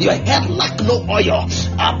oil. Your head lack no oil.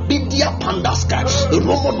 Abidia pandaska,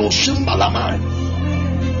 Romono Shimbalamai.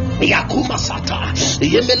 Yakuma Sata,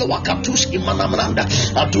 Yemelo Wakatush Imanamranda,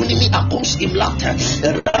 Adunimi Akos Imlata,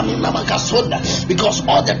 Raminamakasonda, because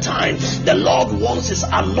all the time the Lord wants his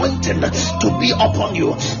anointing to be upon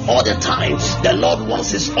you. All the time the Lord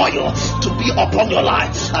wants his oil to be upon your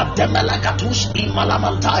life. Ademelakatush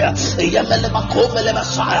Imanamantaya, Yemele Makomele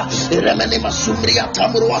Messiah, Remene Masumria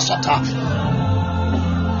Tamruasata.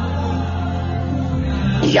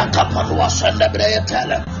 Yakapanwa Sandabrea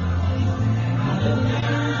Tele.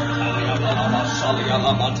 Salia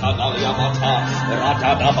Labata,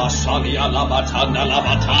 Radada Basalia Labata,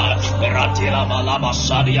 Labata, Ratila Malaba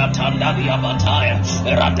Salia Tandadia Bataya,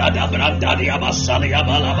 Radada Brandadia Basalia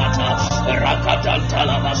Balabata,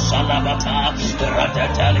 Rakatantala Basalabata,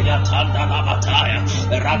 Ratatalia Tandalabataya,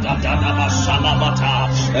 Rakatana Basalabata,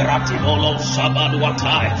 Ratimolo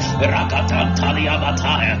Sabaduataya, Rakatantalia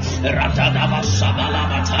Bataya, Ratada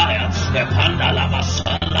Basabalabataya, Pandala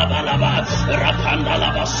Basalabalaba, Rapandala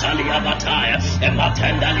Basalia Bataya,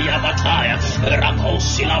 Ematendalia Bataya,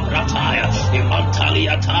 Rakosila Brataya,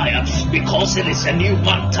 Imantalia Taya, because it is a new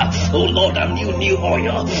month, oh Lord, a new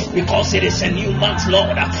oil, because it is a new month,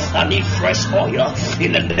 Lord, I need fresh oil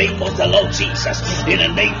in the name of the Lord Jesus, in the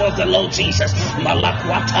name of the Lord Jesus.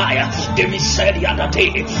 Malakwataya, David said the other day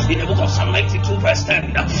in the book of Psalm 92 verse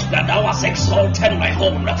 10 that thou hast exalted my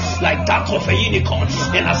home like that of a unicorn,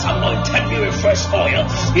 and has anointed me with fresh oil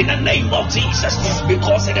in the name of Jesus,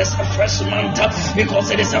 because it is a fresh month,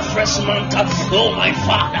 because it is a fresh month. Oh my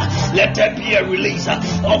Father, let there be a release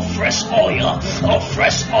of fresh oil,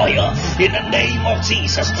 in the name of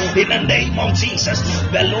Jesus, in the name of Jesus.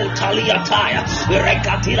 Belo taliataya,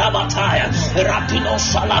 rekatila bataya, ratino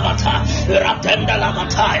salabata, ratenda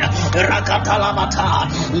labataya, rakatala bata,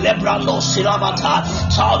 lebrano silabata.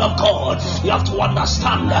 Child of God, you have to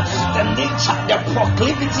understand the nature, the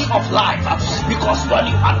proclivity of life, because when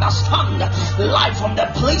you understand life from the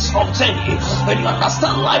place of journey, when you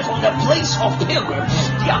understand life from the place of pilgrim,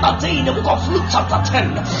 the other day in the book of Luke chapter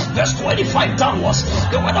 10 verse 25 downwards,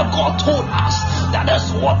 the word of God told us that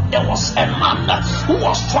there was a man who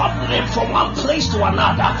was traveling from one place to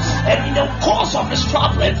another, and in the course of his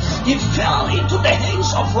traveling he fell into the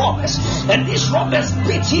hands of robbers, and these robbers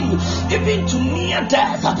beat him even to near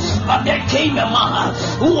death. But there came a man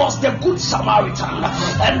who was the good Samaritan,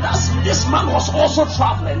 and this man was also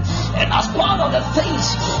traveling, and as part of the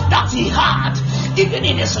things that he had, even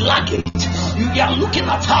in his luggage, you are looking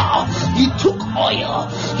at how he took oil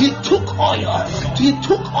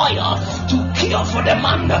to cure for the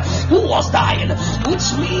man who was dying,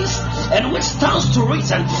 which means and which stands to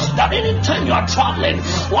reason that anytime you are traveling,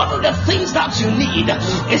 one of the things that you need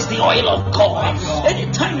is the oil of God.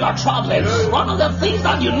 Anytime you are traveling, one of the things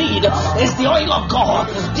that you need is the oil of God.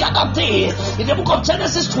 The other day in the book of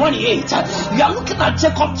Genesis 28, we are looking at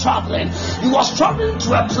Jacob traveling. He was traveling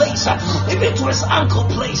to a place, even to his uncle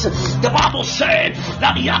place. The Bible said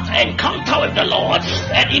that he had an encounter with the Lord,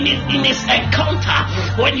 and in his encounter,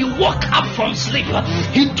 when he woke up from sleep,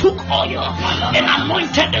 he took oil and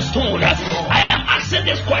anointed the stone. I am asking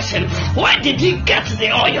this question: where did he get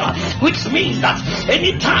the oil? Which means that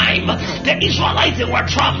anytime the Israelites were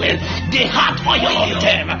traveling, they had oil on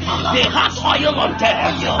them. They had oil on them.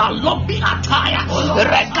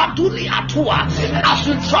 As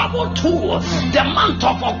you travel to the month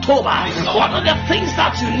of October, one of the things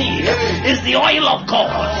that you need is the oil of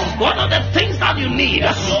God. One of the things that you need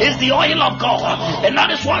is the oil of God, and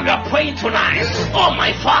that is why we are praying tonight. Oh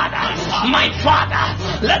my Father,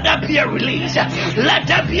 let there be a release. Let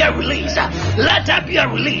there be a release. Let there be a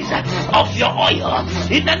release of your oil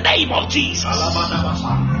in the name of Jesus.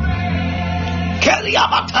 Kelly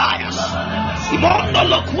Abatayas, Imondo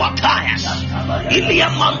Lokuatayas, Ilia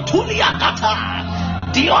Mantulia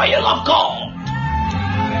Kata, the oil of God.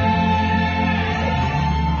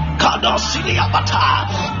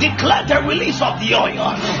 Declare the release of the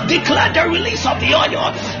oil. Declare the release of the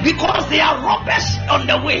oil, because there are robbers on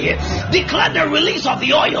the way. Declare the release of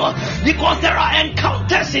the oil, because there are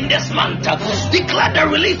encounters in this month. Declare the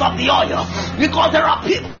release of the oil, because there are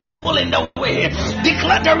people in the way.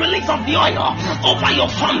 Declare the release of the oil over your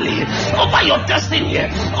family, over your destiny,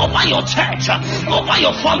 over your church, over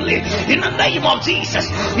your family. In the name of Jesus.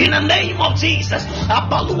 In the name of Jesus.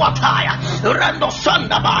 Abaluataya, Rando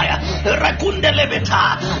Sandabaya, Rekunde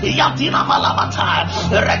Levita, Yatina Malabataya,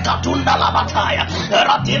 Rekatunda Labataya,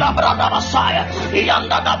 Ratina Brada Basaya,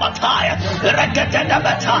 Yanda Dabataya, Rekatenda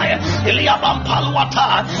Bataya, Iliabam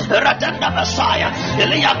Paluata, Ratenda Basaya,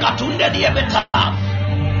 Iliakatunde Diabeta.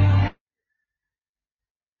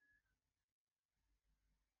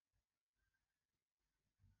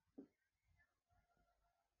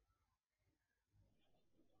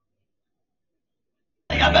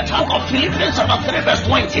 The book of Philippians chapter 3 verse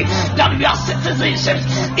 20, that we are citizens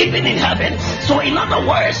even in heaven. So in other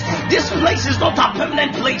words, this place is not a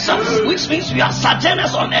permanent place, which means we are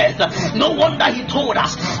sojourners on earth. No wonder he told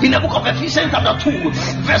us in the book of Ephesians chapter 2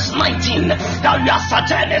 verse 19 that we are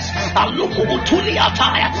sojourners.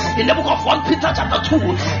 In the book of 1 Peter chapter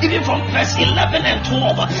 2, even from verse 11 and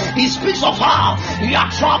 12, he speaks of how we are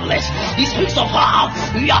travelers. He speaks of how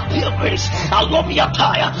we are pilgrims.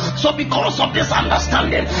 So because of this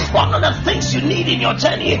understanding, one of the things you need in your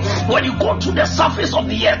journey when you go to the surface of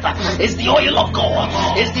the earth is the oil of God.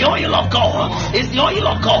 It's the oil of God. It's the oil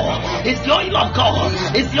of God. It's the oil of God.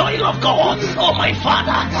 It's the oil of God. Oh my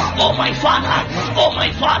Father. Oh my Father. Oh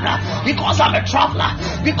my Father. Because I'm a traveler.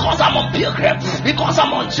 Because I'm on pilgrim. Because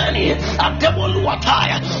I'm on journey.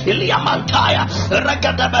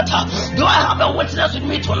 Do I have a witness with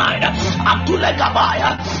me tonight? Abdullah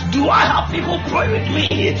Gabaya. Do I have people pray with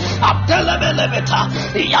me?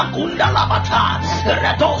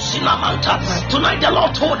 Tonight the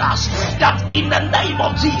Lord told us that in the name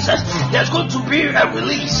of Jesus there's going to be a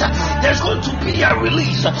release. There's going to be a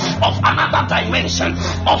release of another dimension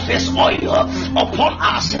of His oil upon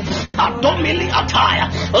us. Adomili attire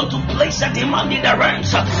to place a demand in the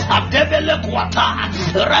realms. Adebele Kuata,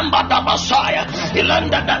 Ramba Dabasaya,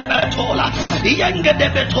 Ilanda da Betola, Yenge de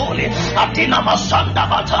Betoli, Adina Masanda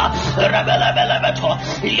Bata, Rebele Beto,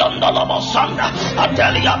 Yondola Bosanda,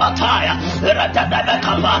 Adelia Bataya,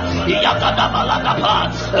 Radadabekaba,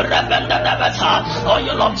 Yakadabalagaba, Rebenda Dabata,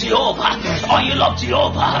 oil of Jehovah, oil of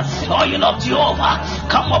Jehovah, oil of Jehovah,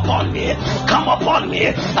 come upon me,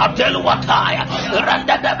 Adeluataya,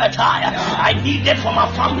 Radadabetaya. I need it for my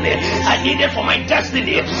family, I need it for my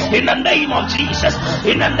destiny, in the name of Jesus,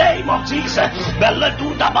 in the name of Jesus.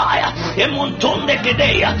 Beledu Dabaya, Emuntonde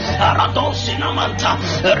Gedea, Aradosinamanta,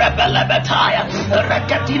 Rebelebetaya,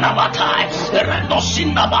 Rekatina Bataya,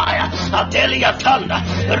 Rendosindabaya, Adelia Tanda,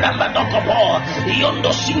 Remedokobo,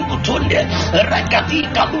 Yondo Singutunde, Rekati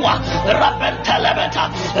Kalua, Rabentelebeta,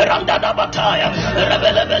 Randadabataya,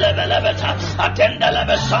 Rebelebelebeta,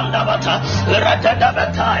 Atendelebesandabata,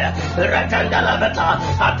 Retadabataya, Retandalabeta,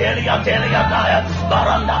 Adelia Daya,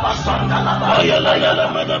 Barandabasandalaba,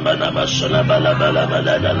 Yala Madamana Bala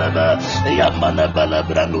Yamana Bala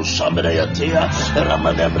Branu Sambreatia,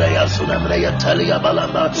 Ramanebrea Sunabrea Talia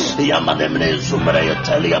Balamba, Yamanemre Sumrea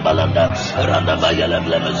Talia Balanda, Randa Bayala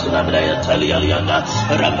Sunabrea Talia Yanga,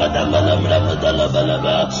 Ramada Balamra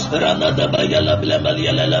Balaba, Randa Bayala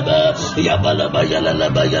Blamayala, Yabala Bayala,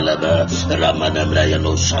 Ramanebrea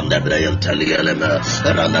no Sandebrea Talia Lema,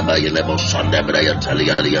 Randa Bayala Sandebrea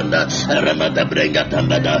Talia Yanda, Ramada Brenga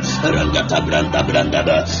Tambada, Rangata Branda,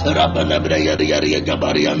 Rabana Brea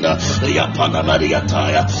Gabarianda, Yapana Maria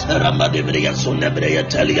Taya, Ramadebrea Sunebrea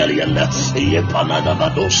Talia Yanda, Yapana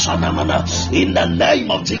Bado Sanamana, in the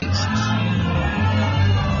name of Jesus.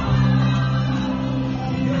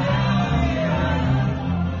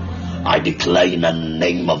 I declare in the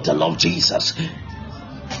name of the Lord Jesus.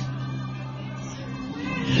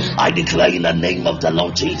 I declare in the name of the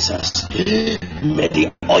Lord Jesus, may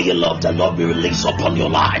the oil of the Lord be released upon your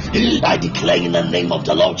life. I declare in the name of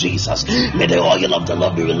the Lord Jesus, may the oil of the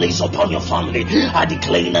Lord be released upon your family. I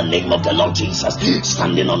declare in the name of the Lord Jesus,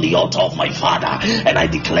 standing on the altar of my Father, and I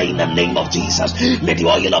declare in the name of Jesus, may the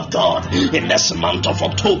oil of God in this month of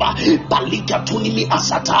October, Balika Tunimi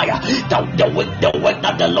Asataya, the work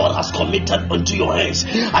that the Lord has committed unto your hands.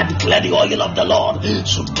 I declare the oil of the Lord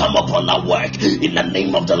should come upon that work in the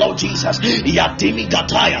name of the Lord Jesus. Yatimi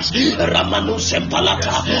Gatayas, Ramanu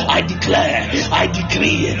Sempalata. I declare, I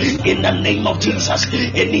decree in the name of Jesus,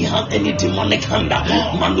 any demonic hand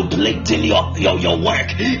manipulating your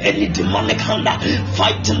work, any demonic hand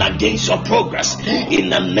fighting against your progress, in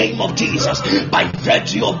the name of Jesus, by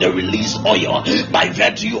virtue of the released oil,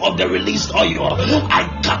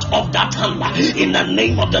 I cut off that hand in the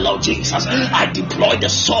name of the Lord Jesus. I deploy the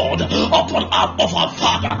sword upon our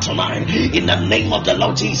Father tonight in the name of the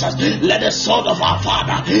Lord Jesus. Jesus. Let the sword of our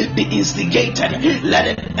Father be instigated. Let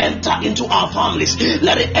it enter into our families.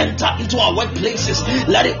 Let it enter into our workplaces.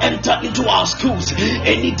 Let it enter into our schools.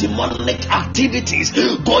 Any demonic activities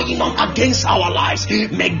going on against our lives,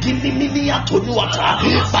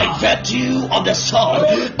 by virtue of the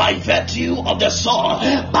sword, by virtue of the sword,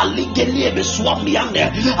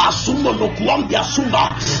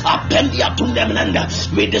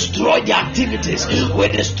 we destroy their activities, we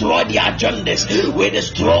destroy their agendas, we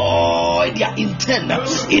destroy their intent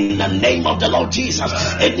in the name of the Lord Jesus.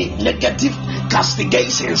 Any negative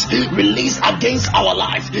castigations released against our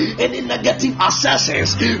life, any negative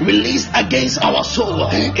assessments released against our soul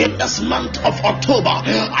in this month of October,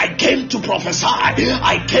 I came to prophesy,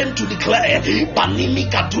 I came to declare, Banimi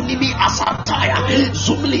Katunimi Asataya,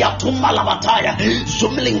 Zumlia Tumbalabataya,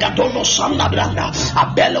 Zumlingadono Sandabranda,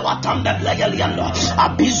 Abelo Atanda Blagalianda,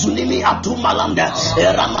 Abizunimi Atumalanda,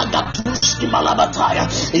 Ramagatus Imalabataya,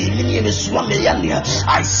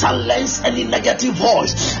 I silence any negative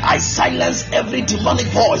voice, I silence every demonic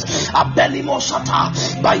voice, Abelimo Shata,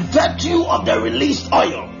 by virtue of the released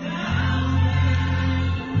oil.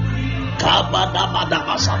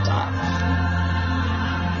 Kabadabadabasata.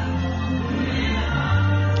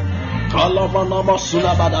 Kalamanama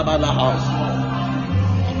Sulabadabalaha.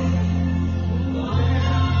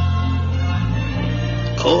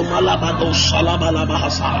 Komalabado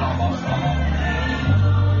Shalabalabahasa.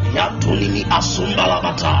 Yatunimi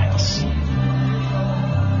Asumbalabatayas.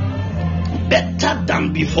 Better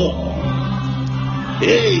than before.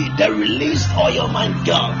 Hey, the released oil, my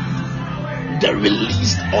God. The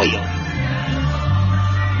released oil.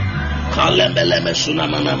 Kalembeleme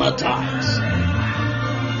Sunamana Matas.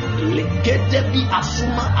 Legedebi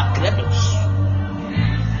Asuma Akredos.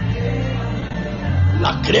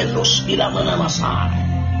 Lacrenos Ilamana Masai.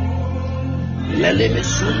 Leleme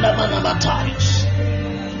Sunamana Matas.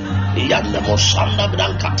 Yandemo Sanda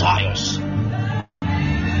Brancatayos.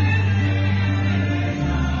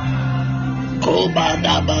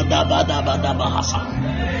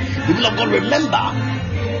 People of God, remember,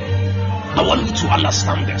 I want you to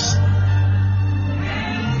understand this.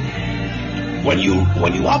 When you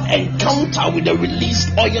have encounter with the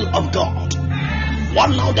released oil of God, what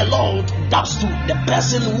now the Lord does to the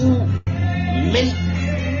person who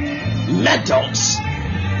meddles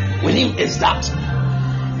with him is that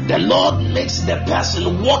the Lord makes the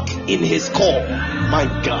person walk in his call. My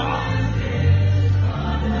God.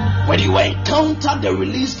 When you encounter the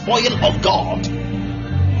released oil of God,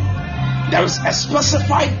 there is a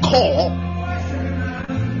specified call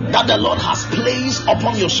that the Lord has placed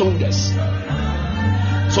upon your shoulders.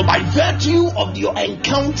 So by virtue of your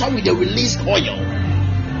encounter with the released oil,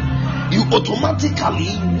 you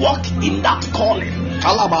automatically walk in that calling.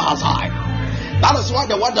 That is why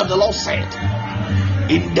the word of the Lord said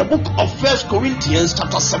in the book of 1 Corinthians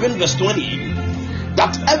chapter 7 verse 20,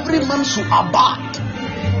 that every man should abide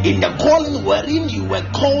in the calling wherein you were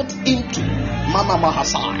called into. Mama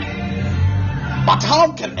Mahasai. But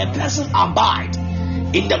how can a person abide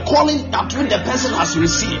in the calling that when the person has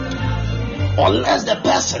received, unless the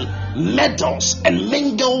person meddles and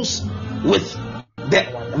mingles with the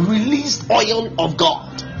released oil of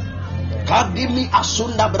God? Kadimi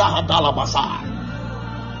asunda brahadala basai.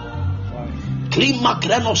 Klima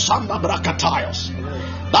kreno samba brakatayos.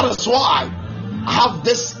 That is why I have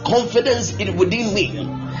this confidence within me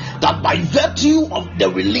that by virtue of the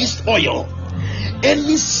released oil,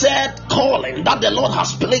 any said calling that the Lord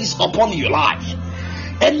has placed upon your life,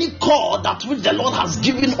 any call that which the Lord has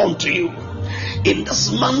given unto you in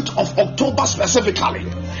this month of October specifically,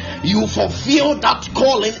 you fulfill that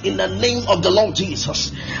calling in the name of the Lord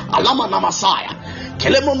Jesus. Alama namasaya.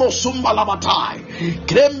 Kelemono sumba labatai.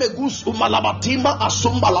 Kremegus umalabatima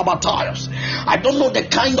asumba labatayos. I don't know the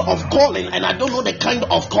kind of calling and I don't know the kind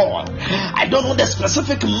of call. I don't know the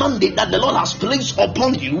specific mandate that the Lord has placed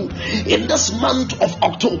upon you in this month of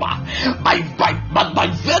October. But by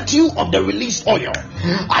virtue of the released oil,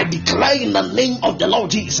 I declare in the name of the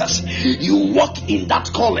Lord Jesus, you walk in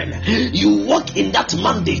that calling, you walk in that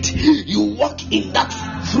mandate, you walk in that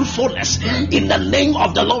fruitfulness in the name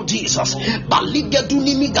of the Lord Jesus.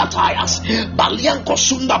 Baligedunimi gatayas, Balianko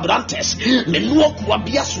sunda brantes, Menuok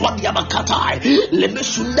wabias wadiabakatai,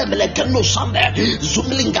 Lemesunda melekeno sande,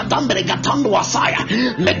 Zumlingadambre gatando asaya,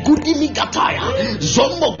 Megudimi gataya,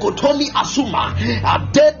 Zombo kotomi asuma,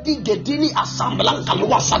 Adedi gedini asamblanka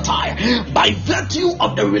luasatai. By virtue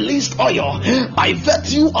of the released oil, by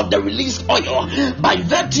virtue of the released oil, by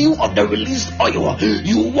virtue of the released oil,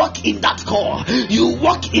 you walk in that call, you walk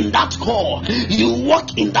walk in that call. You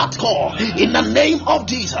walk in that call. In the name of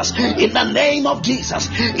Jesus. In the name of Jesus.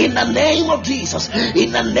 In the name of Jesus.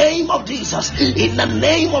 In the name of Jesus. In the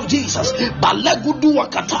name of Jesus. Balegudu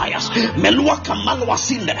wakatayas. Melua kamalwa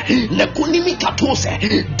sinde. Nekunimi katose.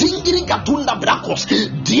 Dingiri katunda brakos.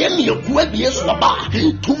 Diemi yokuebi yesu baba.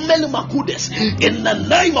 Tumelu makudes. In the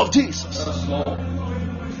name of Jesus.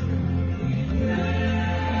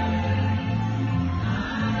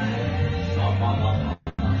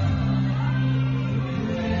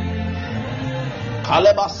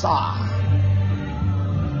 Kalebasa.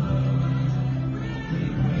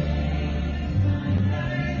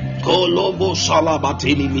 Kolobo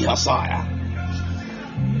Salabatini Mihasaya.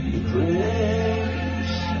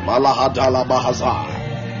 Malahadala Bahazaya.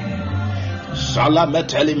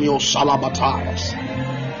 Salametelimio Salabatayas.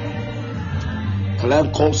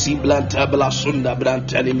 Klenkosi Blantebla Sunda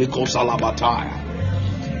Brantelimiko Salabataya.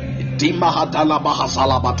 Dimahadala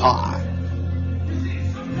Bahasalabataya.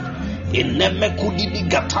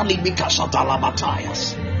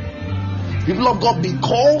 People of God,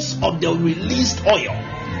 because of the released oil,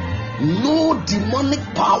 no demonic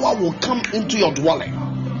power will come into your dwelling.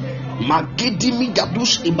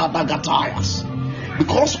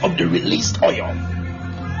 Because of the released oil,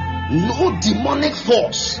 no demonic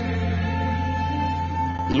force.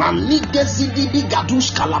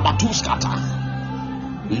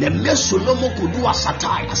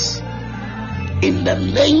 In the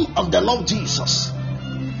name of the Lord Jesus,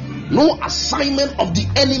 no assignment of the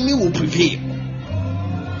enemy will prevail.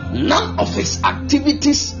 None of his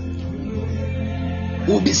activities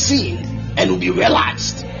will be seen and will be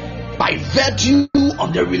realized by virtue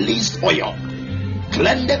of the released oil.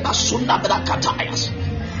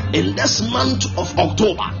 In this month of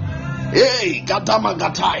October, hey, Gatama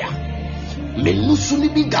Gataya,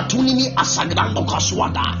 Menusunibi Gatunini Asagrando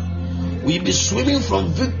Kaswada. We be swimming from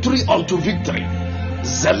victory unto victory. In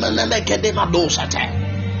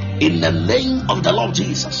the name of the Lord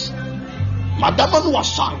Jesus. Madamanu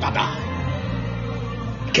Wasangada.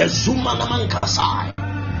 Kezuma Namankasai.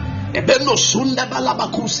 Ebeno Sunda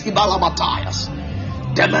Balabakuski Balabatayas.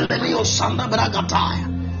 Demelenio Sanda Bragataya.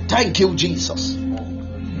 Thank you, Jesus.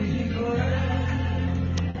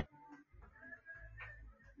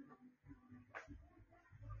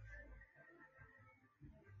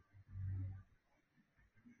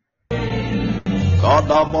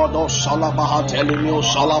 Kadabodo Salabaha Telimio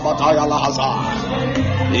Salabataya Lahaza.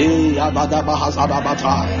 Yabada Bahazada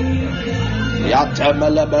Bataya.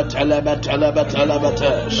 Yatemelebe Telebe Telebe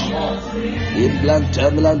Telebetes.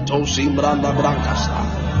 Implantemlanto Simbranda Brancasta.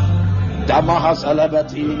 Damahas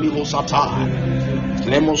Elebeti Mihosata.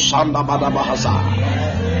 Clemosanda Badabahaza.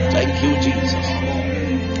 Thank you, Jesus.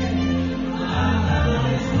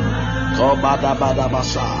 Kobada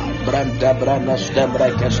Badabasa. Brenda Brenas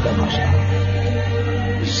Dembrekes Demasa.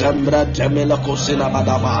 Zembra Temela Kosina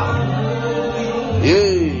Badaba.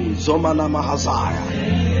 Zomana Mahazaya.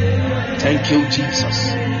 Thank you, Jesus.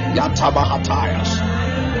 Yataba Hatayas.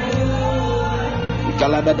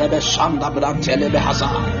 Galabedebe Shanda Brantele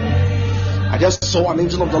Behazar. I just saw an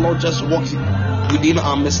angel of the Lord just walking within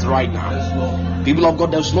our midst right now. People of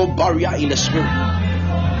God, there's no barrier in the spirit.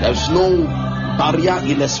 There's no barrier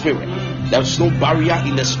in the spirit. There's no barrier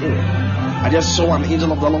in the spirit. I just saw an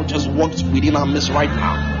angel of the Lord just walked within our midst right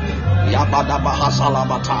now. Yabada Bahasala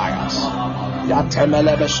Batayas.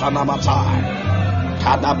 Yatemele Beshana Batay.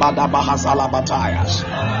 Kadabada Bahasala Batayas.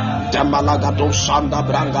 Demalagado Sanda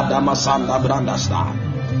Branga Damasanda Brandasta.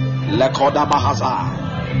 Lekoda Bahaza.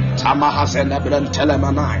 Tamahazene Brent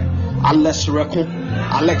Telemanai. Alex Reku.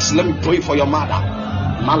 Alex, let me pray for your mother.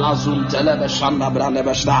 Malazun Telebe Shanda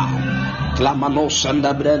Brandebesta. Klamano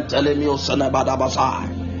Sanda Brent Telemio Senebada Basai.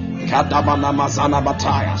 Kadabana Mazana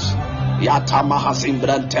Batayas. Yatamahazim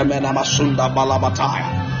Brent Temena Masunda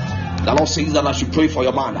Balabataya. The Lord says that I should pray for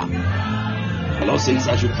your mother. The Lord says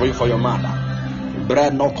I should pray for your mother. In the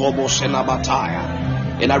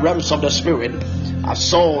realms of the spirit, I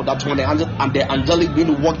saw that when the angelic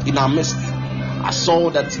being walked in our midst, I saw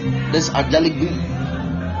that this angelic being,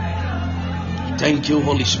 thank you,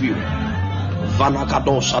 Holy Spirit,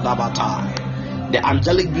 the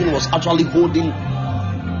angelic being was actually holding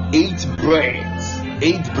 8 bread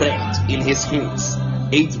in his hands.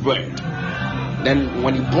 8 bread. Then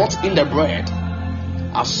when he brought in the bread,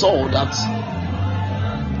 I saw that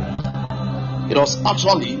it was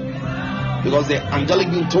actually, because the angelic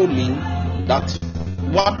being told me that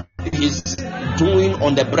what he's doing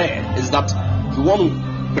on the bread is that he want to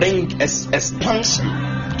bring expansion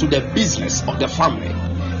to the business of the family,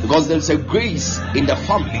 because there's a grace in the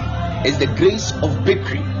family. It's the grace of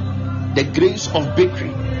bakery. The grace of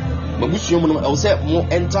bakery. I will say more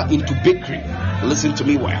enter into bakery. Listen to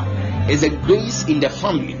me well. It's a grace in the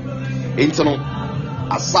family.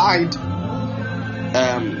 Aside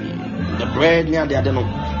the bread near the other,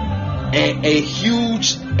 a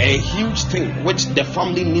huge thing which the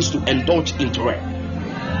family needs to indulge into it.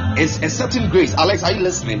 It's a certain grace. Alex, are you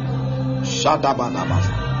listening? Shadabadabas.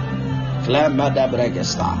 Clemada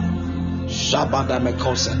Bregesta. Shabada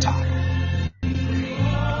Mekoseta.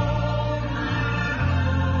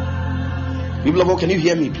 People of God, can you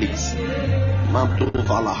hear me, please?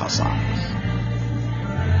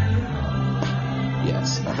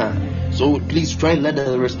 Yes. So please try and let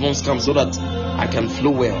the response come so that I can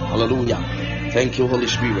flow well. Hallelujah. Thank you, Holy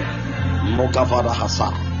Spirit. Mokavada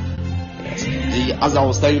Hasa. Yes. As I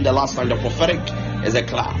was saying the last time, the prophetic is a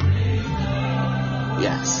cloud.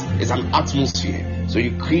 Yes. It's an atmosphere. So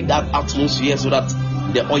you create that atmosphere so that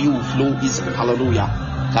the oil will flow easily. Hallelujah.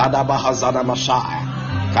 Kadaba Hazada Mashaya.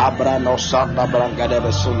 Kabra no Shanda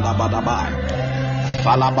Brangadebe Sunda Badabai.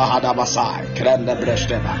 Falabahada Basai. Krenda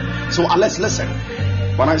Breshteba. So let's listen.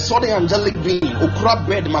 When I saw the angelic being, Okra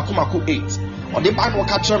bread Makumaku 8, or the Bible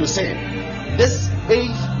catcher me saying, this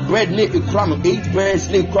 8 bread ne Ukrano, 8 breads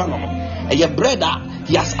ne Ukrano, and your brother,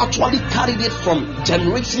 he has actually carried it from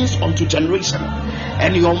generations onto generation,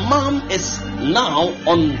 and your mom is now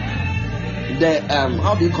on the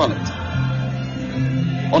how do you call it?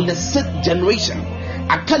 On the 6th generation.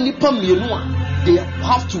 Akanipa Mienua, they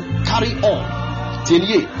have to carry on.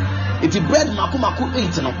 Tenye, if you bread Makumaku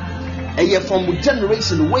 8 no. And you're from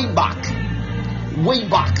generation way back.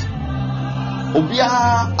 Obia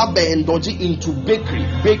abe doji into bakery.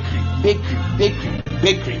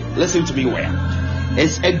 Listen to me well.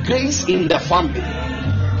 It's a grace in the family,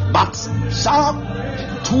 but sharp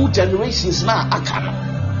 2 generations now akana.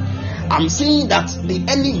 I'm saying that the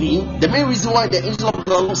enemy, the main reason why the angel of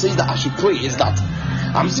the Lord says that I should pray is that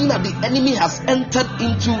I'm seeing that the enemy has entered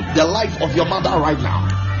into the life of your mother right now.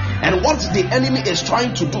 And what the enemy is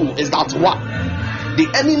trying to do is that what? The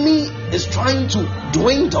enemy is trying to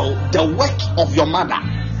dwindle the work of your mother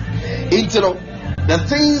into the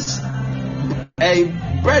things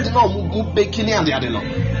bread no baking and the other no.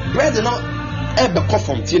 Bread no ebe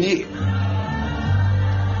kofom tieni.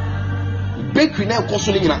 Bakery na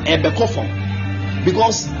consuling na ebe kofom.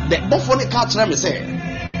 Because the bofone catch them say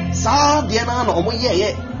sa de na no omo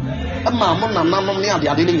ye ma mo na nanom ne ade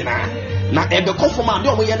ade ni na. Na ebe kofoma de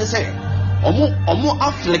omo ye ne say omo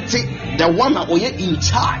afflict the one that oye in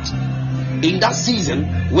charge in that season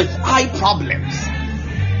with eye problems,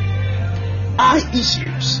 eye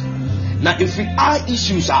issues. Now if the eye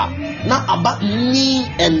issues are not about knee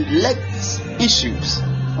and legs issues,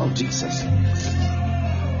 oh Jesus.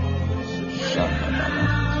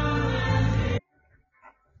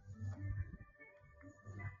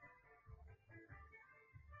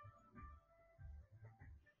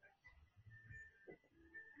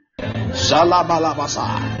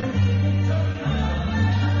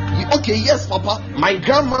 Okay, yes, Papa. My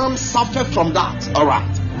grandmom suffered from that. All right,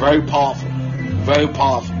 very powerful.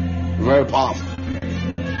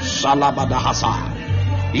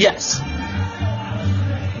 Yes,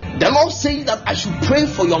 the Lord says that I should pray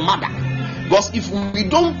for your mother, because if we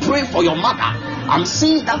don't pray for your mother, I'm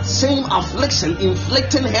seeing that same affliction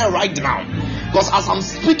inflicting her right now. Because as I'm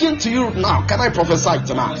speaking to you now, can I prophesy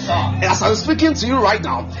tonight? As I'm speaking to you right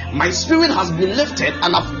now, my spirit has been lifted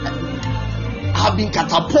and I've been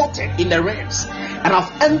catapulted in the realms, and I've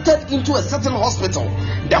entered into a certain hospital.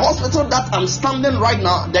 The hospital that I'm standing right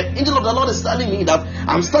now, the angel of the Lord is telling me that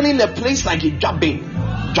I'm standing in a place like a Jabbing.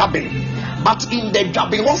 But in the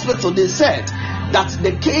Jabbing hospital, they said that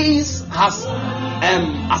the case has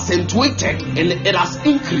accentuated and it has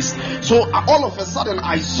increased. So all of a sudden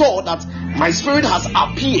I saw that my spirit has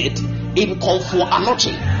appeared in Komfo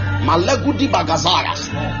Anoche. Malegudi Bagazayas,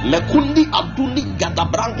 Mekundi Abduli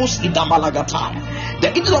Gadabrangos Idamalagatai. The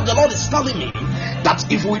angel of the Lord is telling me that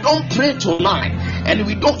if we don't pray tonight and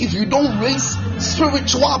if you don't raise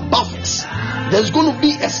spiritual buffers, there's going to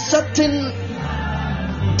be a certain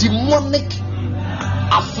demonic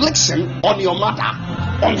affliction on your mother,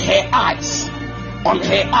 on her eyes,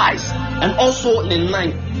 and also the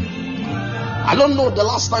night. I don't know the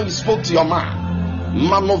last time you spoke to your man.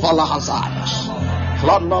 Manovala Hazayas.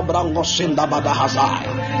 Flanda Brango Shinda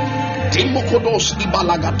Badahazaya. Timukodos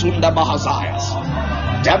Ibalagatunga Bahazayas.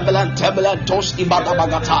 Tebelen Tos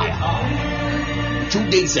Ibadabagataya. 2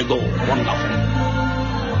 days ago, wonderful.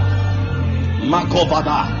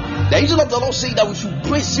 Makovada. The angel of the Lord said that we should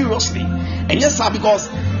pray seriously. And yes, sir, because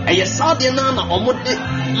yes, sir, the nana omote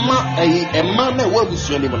ma a man where we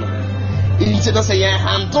swim in. It say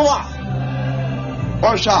Hantoa.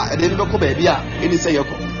 Or sha, and then go baby, and say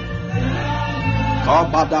Yoko.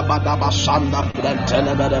 Kabada bada basanda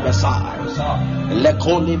brentene bede besai.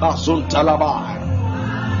 Lekoni basun talabai.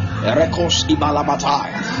 Rekos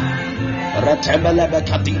ibalabatayas. Retembele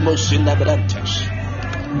bekadimo sinebrentes.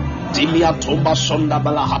 Dimia tomba sonda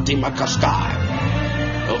balahati makaskai.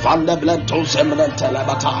 Vande blento zemrentele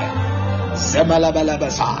bataya. Zemele bele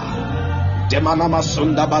besai. Demana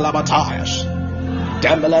masunda balabatayas.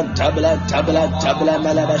 Demelen tebele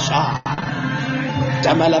mele besai.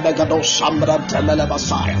 Demele begado sambra temele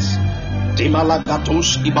basayas. Dimalagatus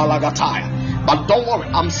ibalagataya. But don't worry,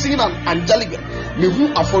 I'm seeing an angelic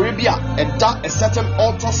Mihu Aforibia and a certain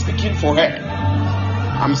altar speaking for her.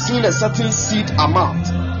 I'm seeing a certain seed amount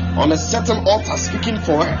on a certain altar speaking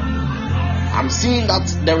for her. I'm seeing that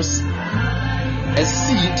there is a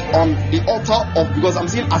seed on the altar of, because I'm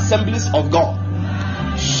seeing assemblies of God.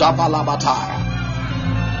 Shabalabataya.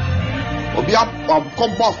 Obia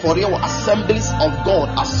come back for your assemblies of God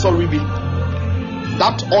as Soribi.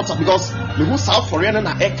 That altar, because Mihu South for and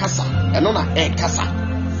na ekasa and on a ekasa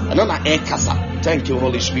and on a ekasa. Thank you,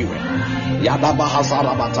 Holy Spirit. Yadaba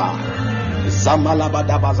Hazarabata,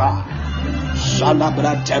 Zamalabadabaza,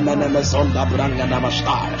 Shalabra Temenemes on the Branga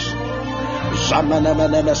Namastars,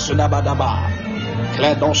 Zamanemenes Sunabadaba,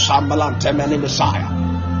 Cledo Shamalan Temene Messiah,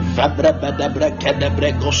 Febre Bedebre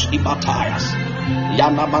Kedebre Goski Batayas,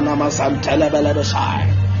 Yanamanamas and Telebele Messiah.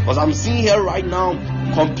 Because I'm seeing her right now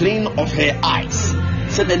complain of her eyes.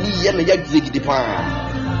 Said the knee and the yagzig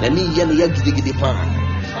dipan, the knee and the yagzig dipan.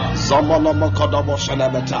 Zomolomo kodobo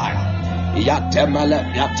shanabetaya. Yatemele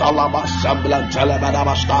yatalaba shamblan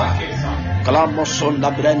telebadabashta.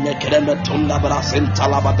 Klamosunda brenne kremetunda brasin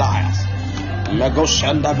talabadayas.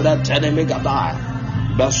 Legoshanda brentene megadaya.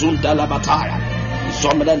 Bazunda labataya.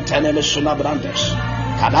 Zomren teneme sunabrandes.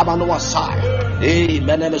 Kadabano wasaya. Hey,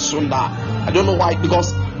 menemesunda. I don't know why,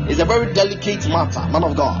 because it's a very delicate matter, man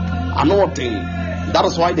of God. I know what thing. That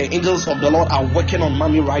is why the angels of the Lord are working on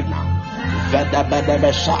money right now.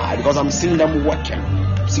 Because I'm seeing them working.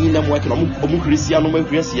 I'm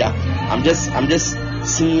just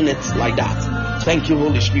seeing it like that. Thank you,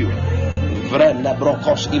 Holy Spirit.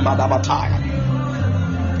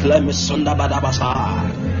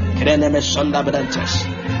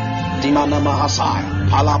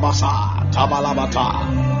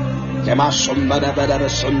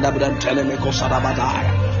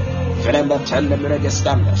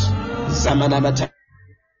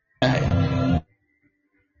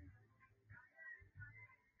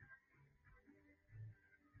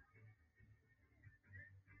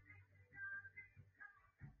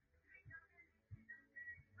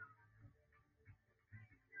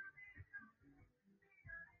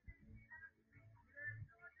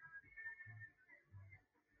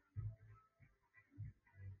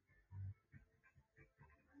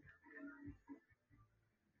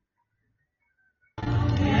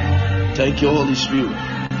 Thank you, Holy Spirit.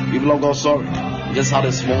 People of God, sorry. Just had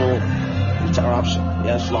a small interruption.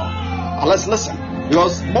 Yes, Lord. Let's listen.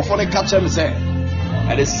 Because more for the catch them say,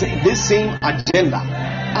 and this same agenda,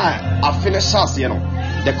 I finished us,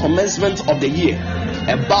 the commencement of the year.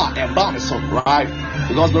 A bar, so right?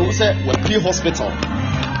 Because when we say we're pre-hospital,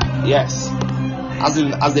 yes,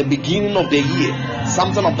 as the beginning of the year,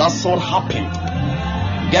 something of that sort happened.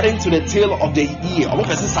 Getting to the tail of the year,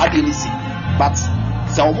 almost but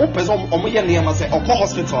so person say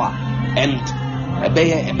hospital and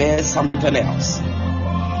a something else.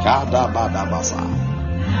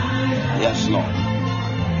 Yes, Lord.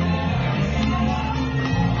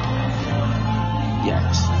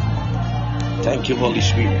 Yes. Thank you, Holy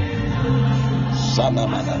Spirit.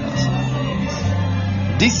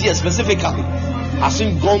 This year specifically, has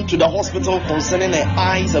she gone to the hospital concerning her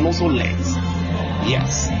eyes and also legs?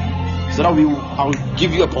 Yes. So that I will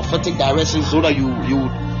give you a prophetic direction so that you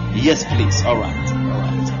yes, please. All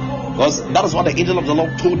right. Because that is what the angel of the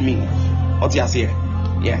Lord told me. What you here?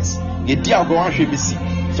 Yes. You dear go on should be see.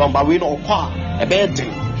 So by we know a bad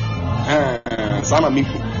thing.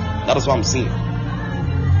 That is what I'm saying.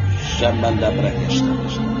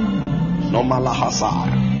 No malahasa.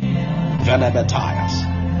 Venebetias.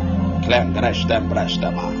 Clem gresh them bresh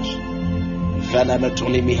the bash.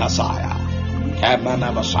 Venemetuni mihasaya.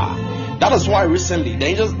 That is why recently the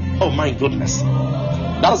angels, oh my goodness,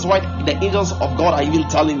 that is why the angels of God are even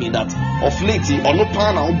telling me that of late or no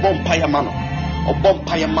pan or bompire man or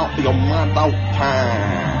bompire man your mother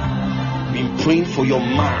pan been praying for your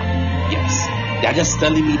mom. Yes, they are just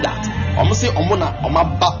telling me that I'm say I'm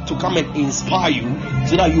about to come and inspire you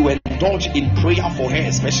so that you indulge in prayer for her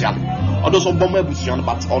especially. Although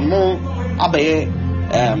but or no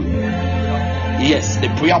yes, the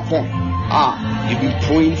prayer point. You've been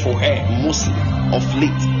praying for her mostly of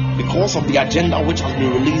late. because of the agenda which has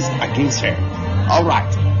been released against her. All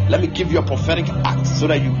right, let me give you a prophetic act so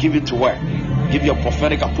that you give it to her. Give you a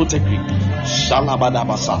prophetic apothecary.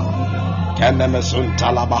 Shalabadabasa. Kenemesun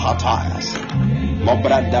talabahatayas.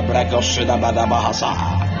 Mobranda bragoshidabadabahasa.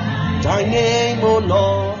 Thy name, O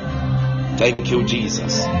Lord. Thank you,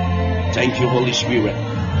 Jesus. Thank you, Holy Spirit.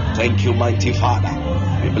 Thank you, mighty Father.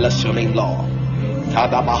 We bless your name, Lord.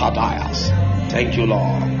 Kadabahadayas. Thank you,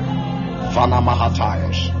 Lord. Fana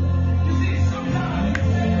Mahatayas.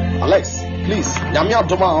 Alex, please. Nyamia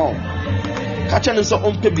doma home. Kacha nso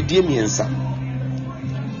ompe bidie miensa.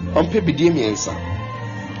 Ompe bidie miensa.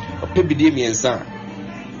 Ompe bidie miensa.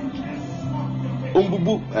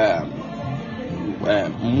 Ombubu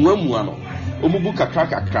muamuano. Ombubu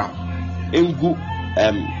kakra. Engu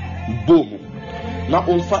bomu. Na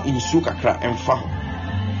onfa insu kakra enfa.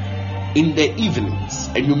 In the evenings,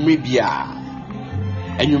 and you may be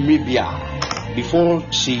before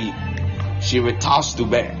she retires to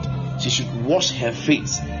bed, she should wash her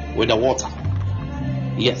face with the water.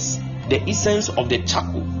 Yes, the essence of the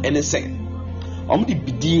charcoal and the same. The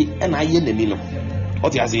bidi and I know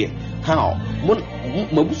what you say. How?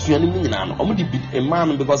 A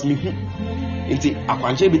man because me into a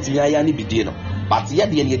quantity between Ayani bidino, but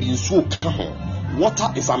yet the so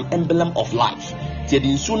water is an emblem of life.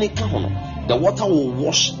 The water will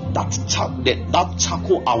wash that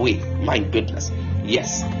charcoal away. My goodness.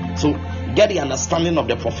 Yes. So get the understanding of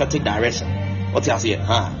the prophetic direction. What you say?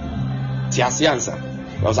 Tiasi answer.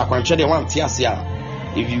 Because I can the one Tiasia.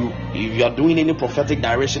 If you are doing any prophetic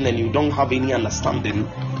direction and you don't have any understanding,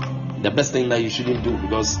 the best thing that you shouldn't do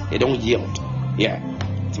because it don't yield. Yeah.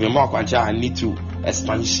 I need to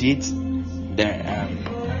expatiate the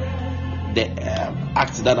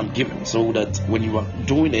act that I'm giving, so that when you are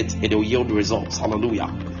doing it, it will yield results. Hallelujah.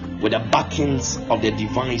 With the backings of the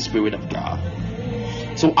divine Spirit of God.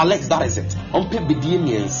 So Alex, that is it. Ompe bidie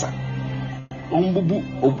ensa. Ombubu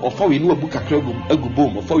ofo we no abuka kra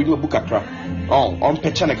agubom, ofo we no abuka kra. Oh,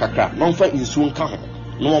 ompe chane kakra. No fa insu nka ho.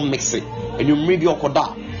 No mix it. And you made your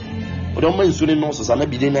koda. Odo ma insu ne no so na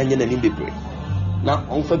bidie na nya na nim bebre. Na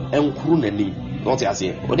omfa enkuru na nim. What you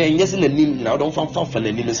say? But then yes, in the name now don't find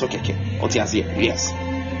the name is okay. What you say? Yes,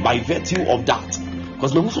 by virtue of that,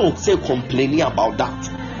 because no one say complaining about that.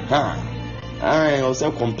 I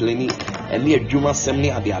also complaining and near Juma Semni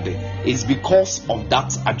at the other. It's because of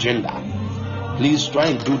that agenda. Please try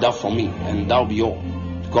and do that for me, and that'll be all.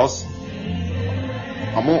 Because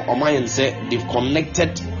Omayan said they've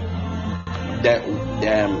connected the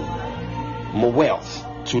more wealth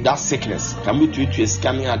to that sickness. Can we do it to a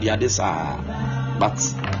scanning at the others? But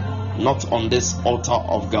not on this altar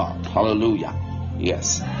of God. Hallelujah.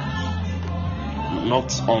 Yes.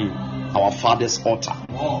 Not on our Father's altar.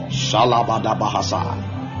 Shalabada Bahasa.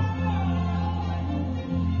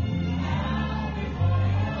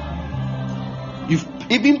 You've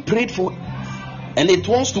even prayed for, and it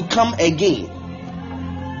wants to come again.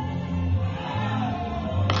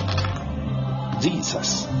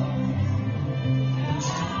 Jesus.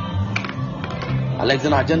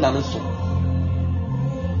 Alexander agenda no so.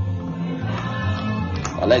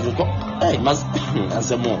 Hey, must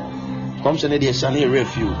answer more. Come to the Shani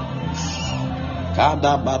refuge.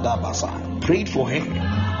 Prayed for her.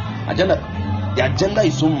 The agenda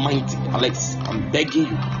is so mighty. Alex, I'm begging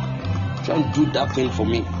you. Try and do that thing for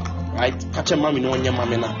me. Right? Catch a mommy no one your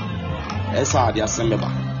mammy now. That's how they are sending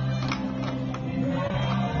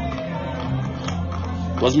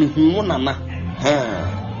was me nana.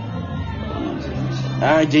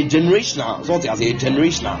 Generational. So I say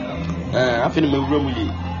generational. I feel my room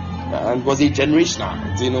and was a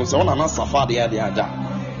generational. You know, so on safari and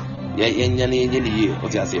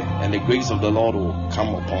the grace of the Lord will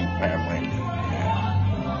come upon her mind.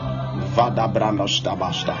 Vada Brandosta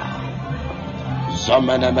Basta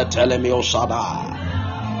Zomeneme Telemi Osada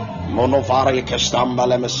Monovari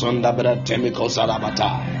Kestambale Mesunda Bretemico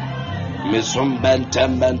Sadabata Misumben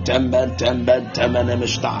Temben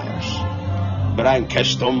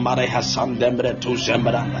Brankestum Mare Hassan Dembre tu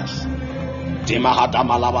Sembrandas Timahata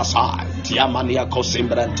Malabasa Tiamania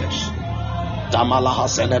Cosimbrantes Tamalaha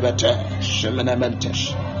Senebete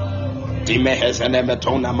Shemenementes Timehes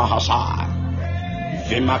Enemetona Mahasa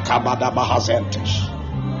Vimakabada Bahazentes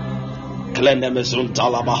Klenemezun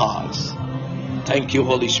Talabahas. Thank you,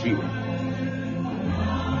 Holy Spirit.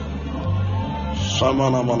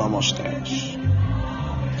 Samana Monamostes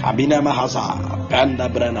Kabina Mahaza Banda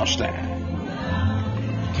Brenaste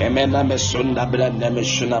Kemena Mesunda Brenda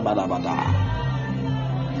Meshuna Badabada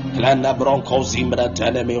Glenda Bronco Zimbra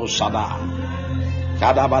Telemio Sada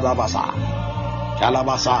Kadabadabasa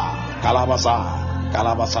Kalabasa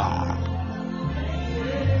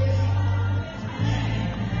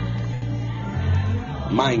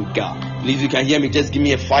My God. Please, you can hear me. Just give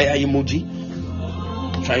me a fire emoji.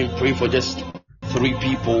 Try and pray for just 3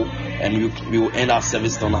 people, and we will end our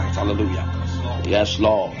service tonight. Hallelujah. Yes,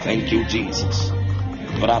 Lord. Thank you, Jesus.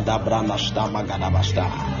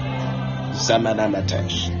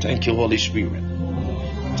 Thank you, Holy Spirit.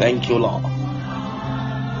 Thank you, Lord.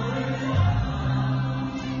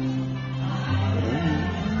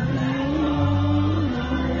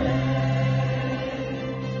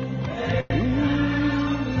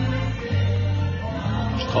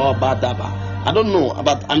 I don't know,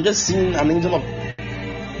 but I'm just seeing an angel of.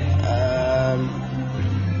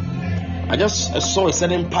 I just saw a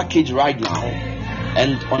certain package right now,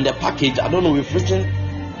 and on the package, I don't know. It's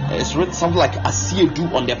written something like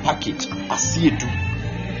Asiedu on the package. Asiedu.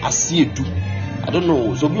 I don't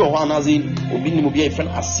know. So be one as in be a friend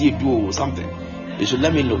Asiedu or something. You should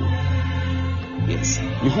let me know. Yes.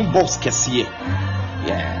 You box Cassie.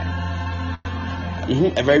 Yeah.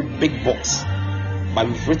 A very big box. But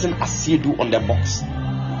we've written Asiedu on the box.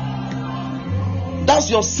 That's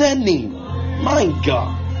your surname. My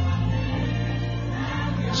God.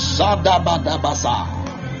 Shadabadabasa.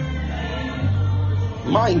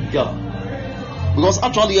 My God. Because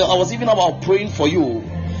actually I was even about praying for you.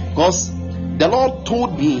 Because the Lord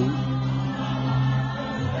told me,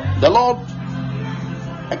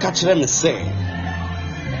 I catch them say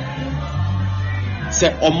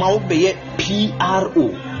Omao beye PRO,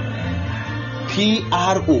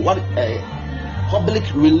 what public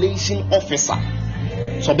relation officer.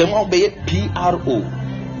 So Omao beye PRO.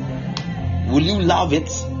 Will you love it?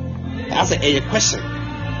 That's a question.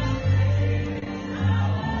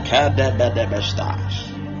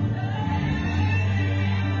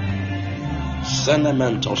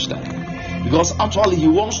 Because actually he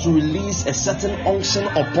wants to release a certain unction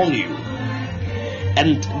upon you,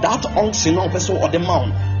 and that unction also on the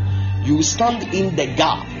mount, you stand in the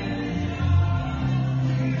gap.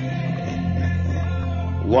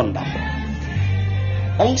 Wonderful.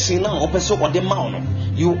 Unction also on the mount,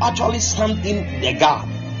 you actually stand in the gap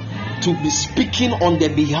to be speaking on the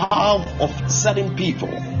behalf of certain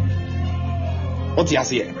people. What do you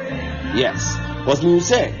say? Yes. What you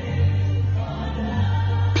say?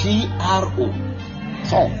 PRO.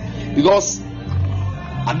 So, because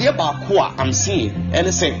I'm seeing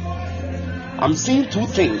anything. I'm seeing two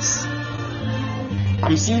things.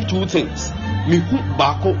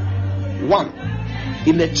 One,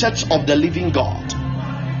 in the Church of the Living God,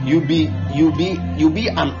 you'll be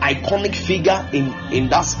an iconic figure in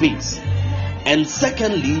that space. And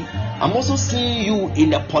secondly, I'm also seeing you in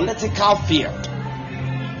the political field.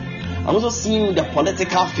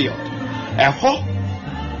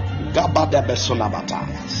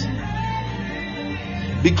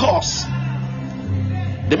 Because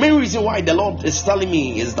the main reason why the Lord is telling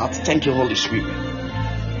me is that, thank you, Holy Spirit,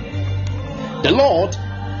 the Lord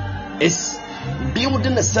is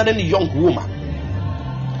building a certain young woman,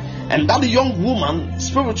 and that young woman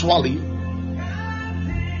spiritually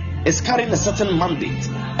is carrying a certain mandate,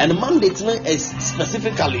 and the mandate is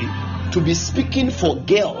specifically to be speaking for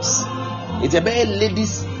girls. It's a very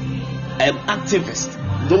ladies activist,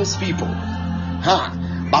 those people,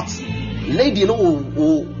 but lady,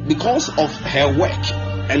 because of her work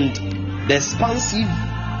and the expansive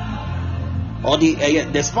or the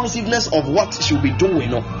expansiveness of what she'll be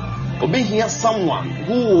doing, be here someone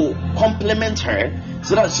who will complement her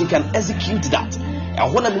so that she can execute that.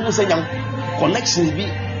 And when I'm saying connections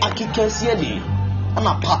be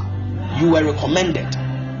you were recommended.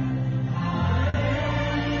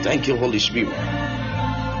 Thank you, Holy Spirit.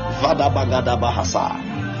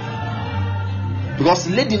 Because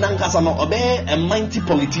Lady Nankasa no obey a mighty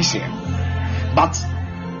politician, but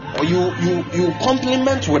you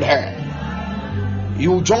complement with her,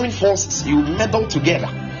 you join forces, you meddle together,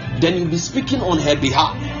 then you'll be speaking on her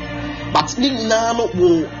behalf. But Nino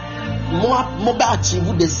will more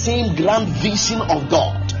achieve the same grand vision of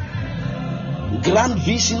God,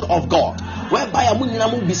 whereby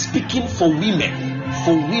Amunina will be speaking for women.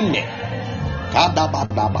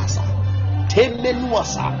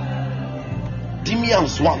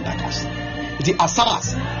 The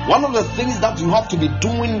asas. One of the things that you have to be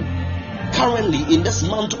doing currently in this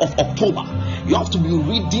month of October, you have to be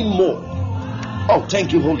reading more. Oh,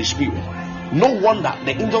 thank you, Holy Spirit. No wonder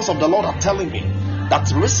the angels of the Lord are telling me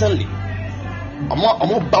that recently I'm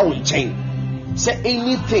not bowing chain. Say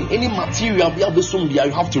anything, any material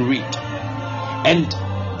you have to read. And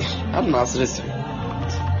I'm not listening.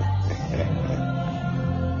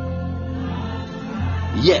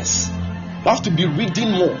 Yes, you have to be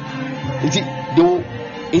reading more. The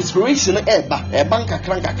inspiration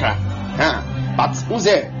but who's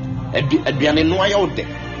there? aduane no ayo de.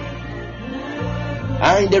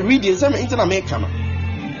 And the reading some into America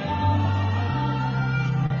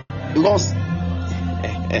because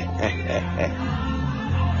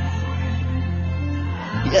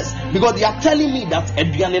yes, because they are telling me that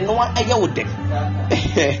aduane no ayo de.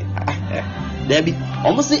 There be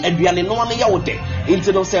almost say aduane no ayo de.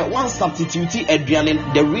 Instead of say one substitute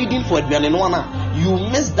aduane, the reading for aduane no ana, you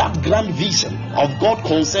miss that grand vision of God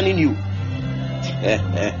concerning you.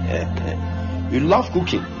 You love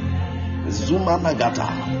cooking. Zuma Nagata.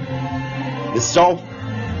 So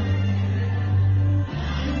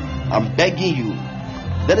I'm begging you,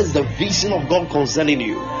 that is the vision of God concerning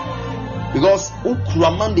you. Because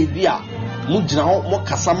Ukramande via Mujna mo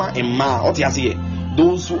kasama emma. What you say?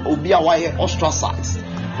 Those who obia why ostracized,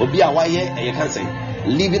 obia why you can say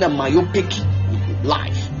living a myopic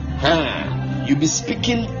life. You be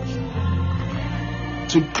speaking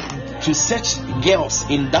to such girls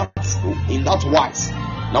in that wise.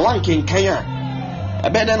 Now one can Kenya. I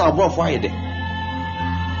bet then I'll go for it.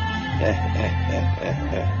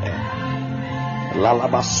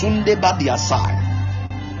 Lalabasunde Badiasai.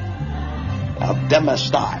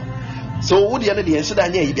 Abdemastai. So what the other day said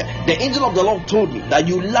the angel of the Lord told me that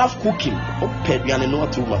you love cooking. Okay, you know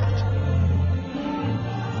too much.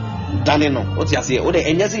 Danino, what you say? Oh, the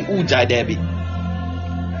enyasi uja debi.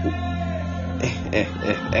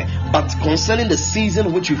 But concerning the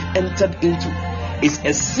season which you've entered into, it's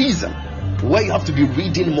a season where you have to be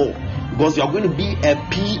reading more, because you are going to be a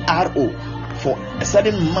PRO for a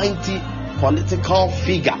certain mighty political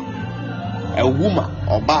figure, a woman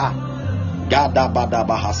or ba gada bada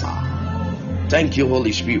bahasa. Thank you,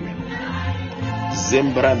 Holy Spirit.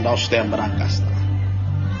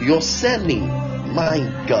 Your surname, my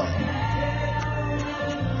God.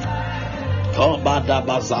 Kobada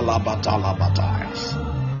bazala batala batayas.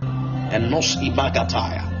 And nos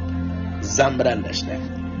ibagataya. Zambrandeshne.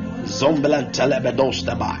 Zomblan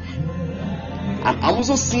telebedostaba. I'm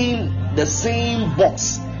also seeing the same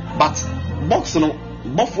box, but box no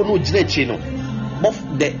buffalo jilechino.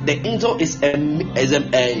 The angel is a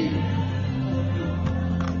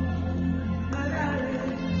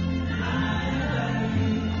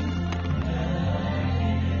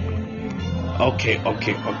Okay.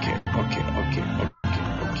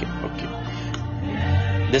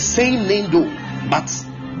 The same name though, but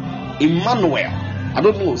Emmanuel. I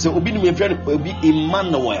don't know. So Obi me friend will be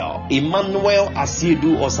Emmanuel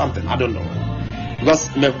Asiedu or something. I don't know.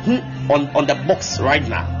 Because me on the box right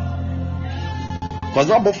now. Because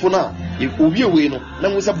now bofuna if Obi we no, na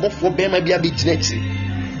we say bofo be ma bia be ginechi.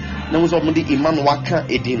 Na we say omudi Emmanuel kan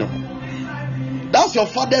edino. That's your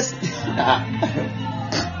father's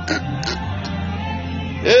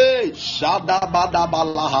Hey,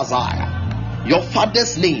 Shadabadabalahazaya. Your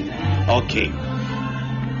father's name. Okay.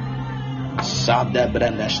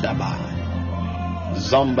 Shadabrandashtaba.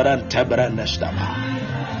 Zombrantabrandashtaba.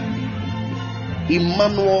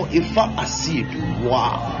 Emmanuel Ifa Asid.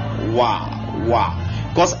 Wow.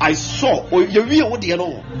 Because I saw, you real what you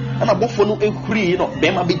know. And I bought for no free,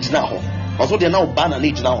 Bema Beach now. Also, they're now ban an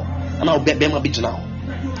age now. And I'll bet Bema Beach now.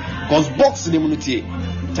 Because box in the immunity.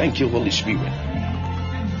 Thank you, Holy Spirit.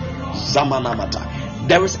 Zamanamata.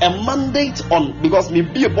 There is a mandate on, because me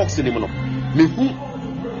be a box in the me who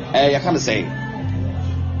I can't say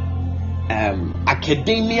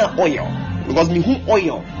academia oil, because me who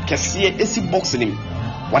oil can see a box in him.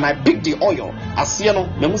 When I pick the oil, I see no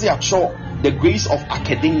me say I show the grace of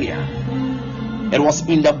academia. It was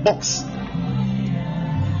in the box.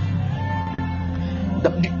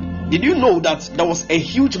 Did you know that there was a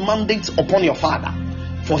huge mandate upon your father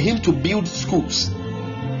for him to build schools?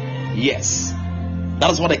 Yes,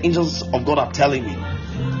 that is what the angels of God are telling me.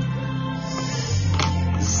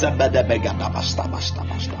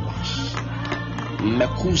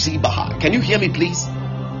 Can you hear me, please?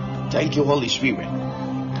 Thank you, Holy Spirit.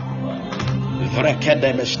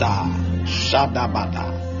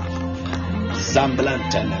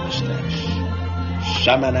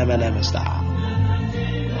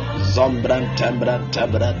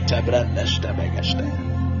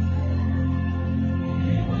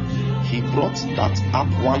 He brought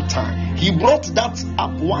that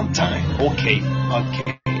up one time. Okay.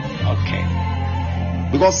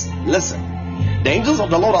 Because listen, the angels of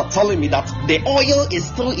the Lord are telling me that the oil is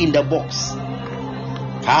still in the box.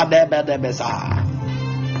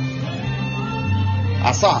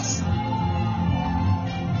 Asas.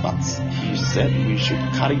 But he said we should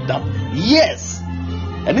carry that. Yes.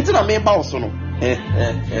 And it's not about also no.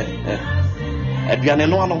 Aduane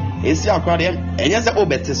no ano esi akwade enye se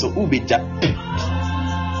obete so ubeja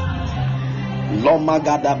loma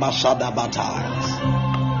gada bashada batas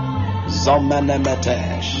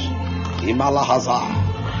Zomenemetesh. Imalahaza.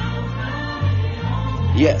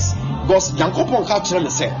 Yes. Because Jankopon catch them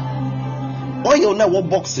say, oil never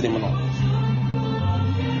box in him.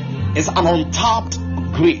 It's an untapped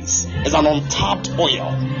grace. It's an untapped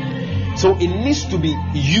oil. So it needs to be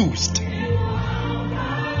used.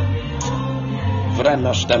 But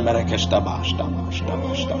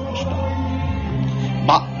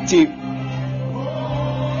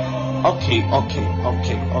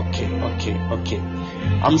okay.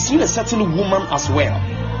 I'm seeing a certain woman as well.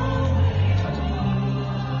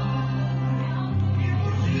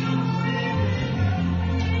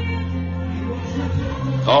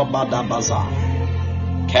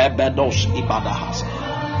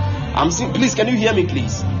 I'm seeing, please, can you hear me,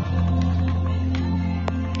 please?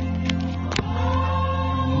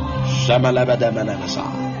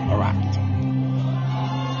 All right.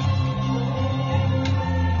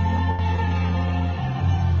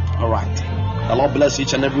 All right. The Lord bless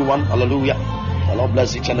each and every one. Hallelujah. The Lord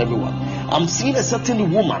bless each and every one. I'm seeing a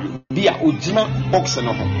certain woman via Ujina boxing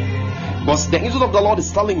of him. Because the angel of the Lord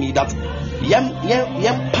is telling me that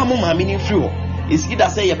is either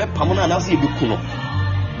say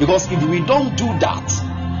because if we don't do that,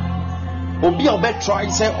 obi obe try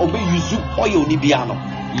say obe use oil ni biano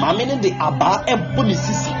mamene de aba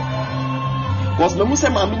ebonisisi because me say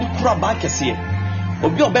mamene kura ba kese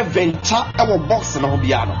obi obe venture e box na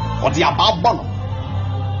biano or the aba bono.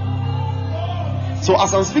 So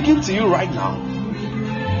as I'm speaking to you right now,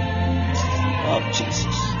 oh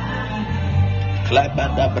Jesus,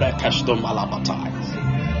 klebada brekasto malabatai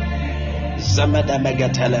zemeda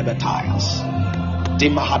megatelebetais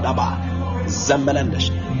dimahadaba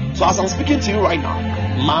zemelendesh. So as I'm speaking to you right now,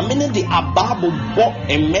 mamine the ababo bought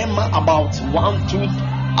a member about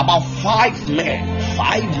 5 men,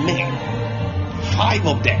 5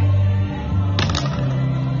 of them.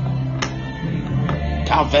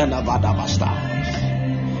 Kavena vadabasta.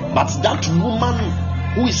 But that woman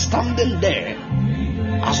who is standing there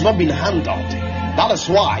has not been handled. That is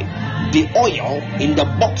why the oil in the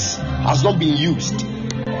box has not been used.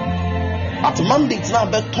 But mandate now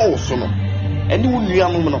better so no.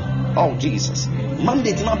 Oh Jesus,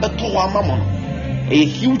 mandate now better a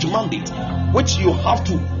huge mandate which you have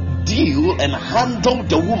to deal and handle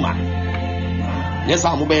the woman. Yes,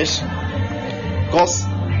 I'm because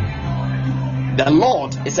the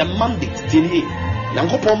Lord is a mandate till here.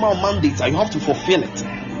 Mandate, you have to fulfill it.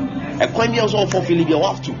 A coin years old fulfill it, you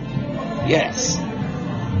have to. Yes.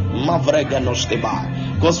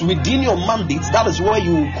 Because within your mandate, that is where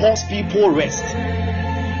you cause people rest.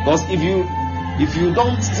 Because if you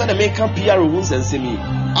don't send a makeup PR rules and say me,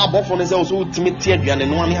 above on is also ultimate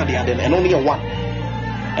and one here and only one.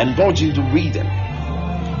 Indulge you to read them.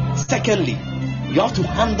 Secondly, you have to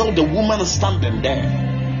handle the woman standing there.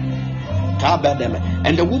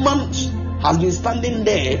 And the woman has been standing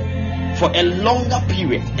there for a longer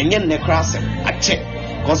period. And then the cross I check.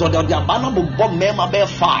 Because of the abana bomb member bear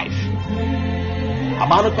 5.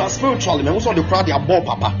 Abana spiritually, men also the crowd they are ball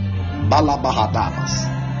papa. Bala bahadamas.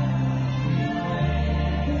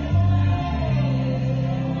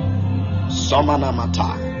 Samana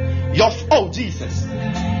mata. Oh Jesus.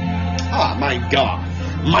 Ah my God.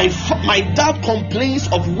 My dad complains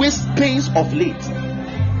of waist pains of late.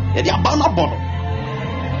 The abana bono.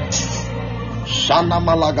 Shana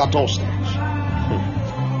malagatosta.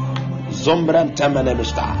 Zombran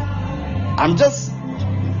temenemista. I'm just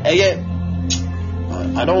I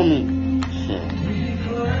don't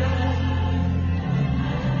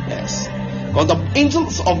yes. Because the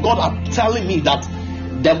angels of God are telling me that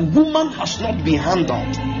the woman has not been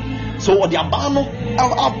handled. So what the abano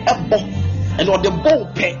and what the bow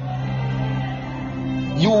pay.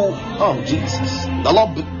 You oh Jesus. The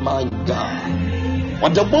Lord my God.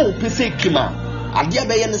 What the bow pay say kima. Adia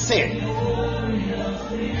be yen say.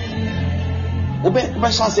 All of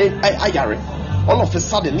a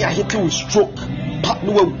sudden, I hit you with stroke. Pat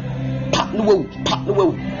no.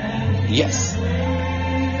 Yes.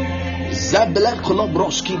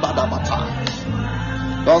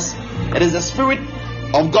 Because it is the Spirit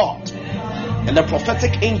of God and the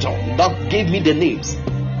prophetic angel that gave me the names.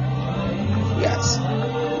 Yes.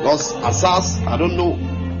 Because Asas, I don't know,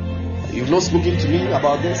 you've not spoken to me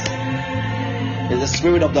about this. It's the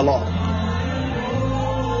Spirit of the Lord.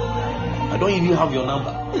 I don't even have your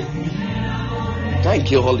number.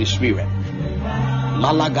 Thank you, Holy Spirit.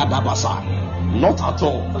 Malagadabasa. Not at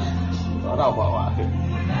all.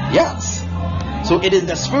 Yes. So it is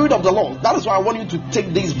the Spirit of the Lord. That is why I want you to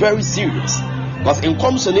take this very serious. Because in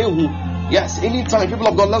Komsenehu, yes, anytime, people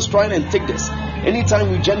of God, let's try and take this.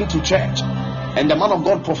 Anytime we journey to church and the man of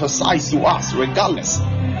God prophesies to us, regardless,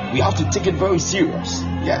 We have to take it very serious.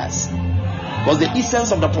 Yes. Because the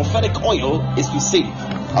essence of the prophetic oil is to save.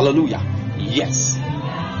 Hallelujah. Yes.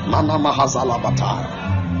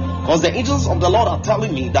 Because the angels of the Lord are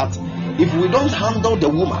telling me that if we don't handle the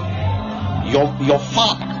woman, your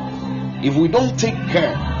father, if we don't take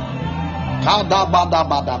care,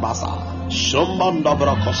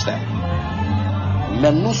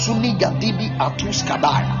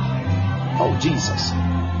 oh Jesus,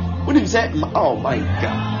 what did you say? Oh my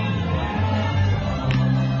God,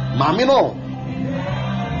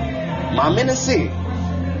 Mami no say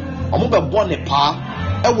omo be born pa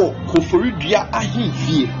ewo koforidua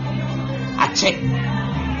ahimfie ache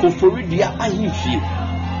koforidua ahimfie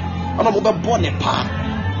ana mo be born pa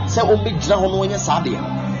se o me gina ho no onye saade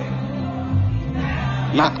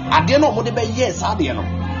na ade no mo de be yes saade no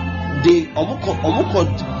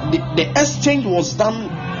the exchange was done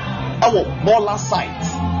our baller site.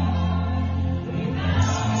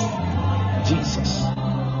 Jesus.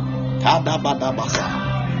 Kadabadabasa.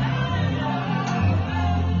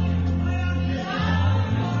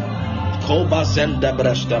 Koba sende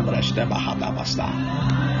breste bahadabasta.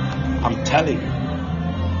 I'm telling you,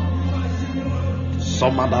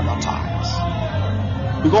 some other times.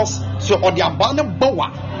 Because so the abane bowa,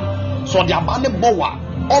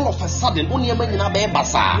 all of a sudden, only a man in a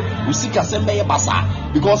basa, you see Kasembe basa,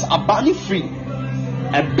 because a bunny free,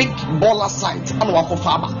 a big baller site, and walk of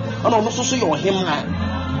farmer, and also so your him,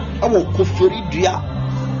 I will Koforidua.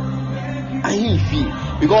 I feel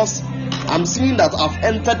because I'm seeing that I've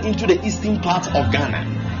entered into the eastern part of Ghana.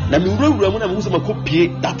 Now, I'm going to copy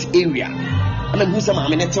that area, and I'm going to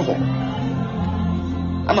manage it.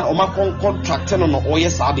 And I'm contracting on the oil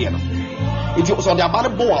side. It was on the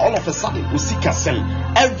abandoned boa all of a sudden we see Kasem.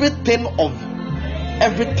 Everything,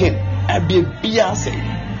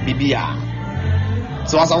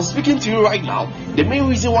 so as I'm speaking to you right now, the main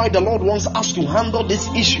reason why the Lord wants us to handle this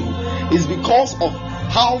issue is because of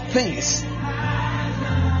how things.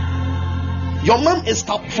 Your man is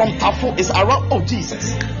from Tafo, is around. Oh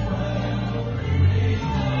Jesus,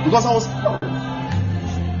 because I was.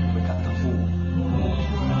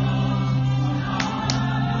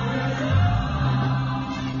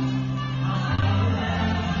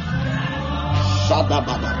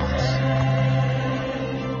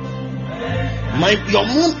 Your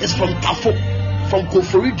moon is from Tafo, from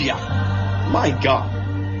Koforidua. My God,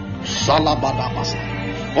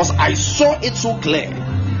 because I saw it so clear.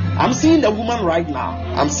 I'm seeing the woman right now.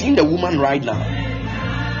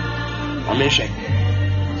 Ameshe.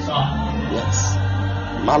 Yes.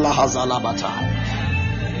 Malahazalabata.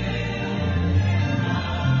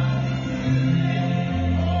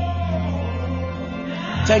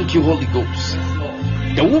 Thank you, Holy Ghost.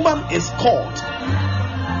 The woman is called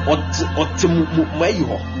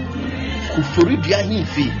Otimumeyo Kuforidua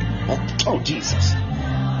Himfi. Oh Jesus.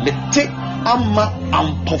 Mete ama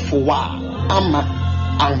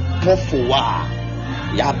ampofoa.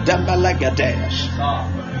 Ya dembele gadesh.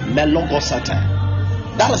 Melogosata.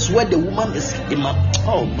 That is where the woman is.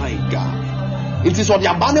 Oh my God. It is what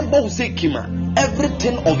the abandoned say, Kima.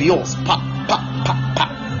 Everything of yours. Pa.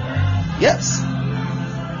 Yes.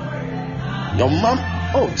 Your mom,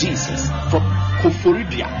 oh Jesus, from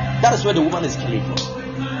Koforidua. That is where the woman is coming from.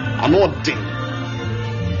 I know what thing.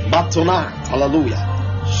 But tonight, hallelujah.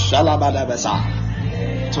 Shalabadabasa.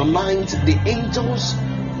 Tonight, the angels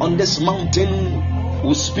on this mountain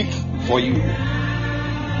will speak for you.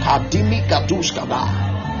 Kadimi Kadushkaba.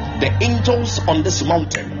 The angels on this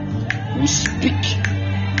mountain will speak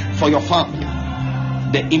for your family.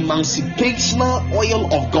 The emancipational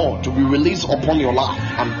oil of God to be released upon your life.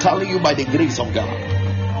 I'm telling you by the grace of God.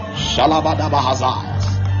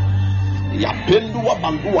 Shalabadabahazaz. Yapendua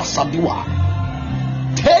bandua sadua.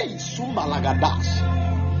 Tei sumbalagadas.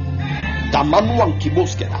 Damanuan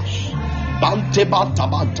kiboskedash. Banteba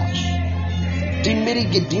tabantash. Dimbiri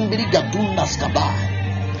gadundas kadai.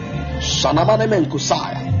 Sanamane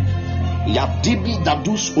menkusaya. Yadibi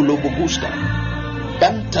dadus ulobogusta.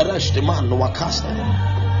 Benteresh de man wakasta.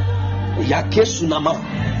 Yakesunama.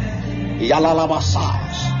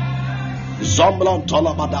 Yalalabasas. Zomblan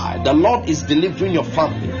tolabadai. The Lord is delivering your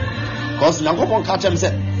family. Because Nangopon Kachem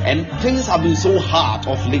said, and things have been so hard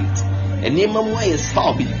of late. And Nimamwa is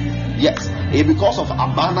stubby. Yes, because of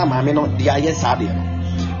Abana Mamino, the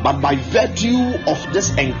Ayasadia. But by virtue of this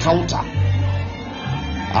encounter,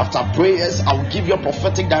 after prayers, I will give you a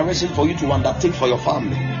prophetic direction for you to undertake for your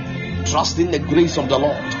family. Trust in the grace of the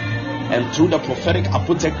Lord. And through the prophetic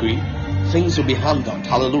apothecary, things will be handled.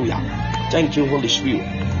 Hallelujah. Thank you, Holy Spirit.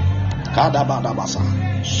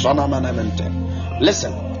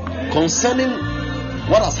 Listen, concerning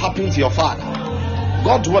what has happened to your father,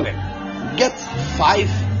 God willing, get 5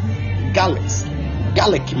 garlics.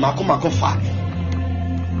 Garlic mako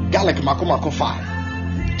 5. Garlic mako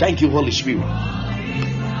 5. Thank you, Holy Spirit.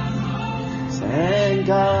 Thank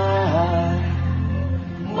God.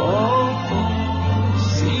 Oh,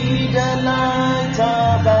 see the light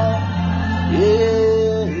above.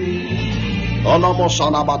 Yeah. Onomo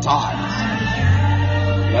Sanabatai.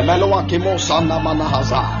 Lemeloa Kimo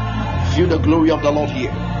Sanamanahaza. Feel the glory of the Lord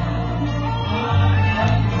here.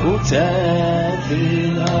 Put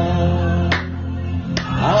everything up.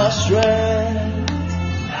 Our strength,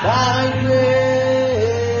 thy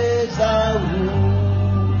grace, thy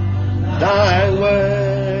rule, thy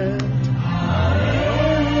word.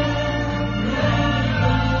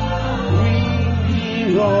 We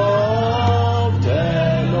love the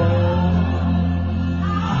Lord.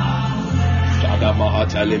 Shadamaha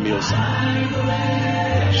Telemiosa.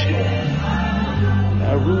 Yes, Lord.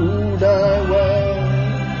 Thy rule, thy word.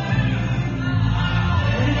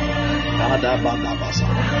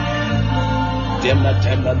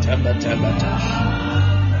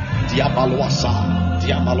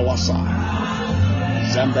 Diabalwasa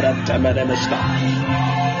Zambra Temenemesta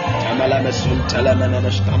Temelemesun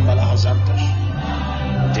Telemenemestambala Hazantas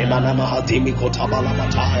Demanama Hadimi Kotabala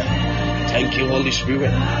Bataya. Thank you, Holy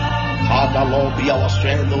Spirit. Father, Lord, be our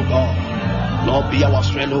strength, O God. Lord, be our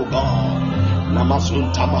strength, O God.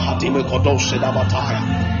 Namasun Tamahadimi Kodosheda Bataya.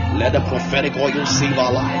 Let the prophetic oil save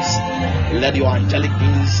our lives. Let your angelic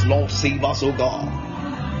beings, Lord, save us, O God.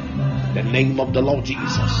 In the name of the Lord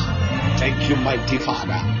Jesus. Thank you, mighty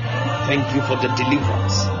Father. Thank you for the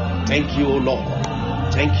deliverance. Thank you, O Lord.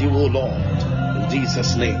 Thank you, O Lord. In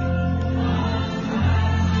Jesus' name.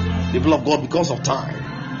 People of God, because of time,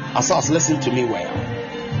 Asas, listen to me well.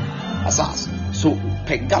 Asas, so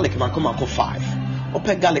peg garlic makomako 5. Or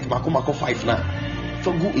peg garlic makomako 5 now.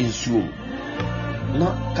 For good in soon.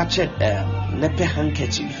 Na catch nepe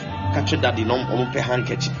handkerchief. Catch daddy no pe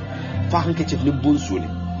handkerchief. Fa handkerchief ni bonsu ni.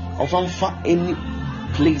 Ofan fa any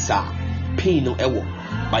place pain no ewo.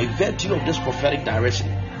 By virtue of this prophetic direction,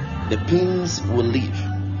 the pains will leave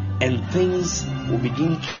and things will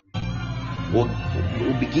begin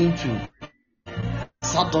to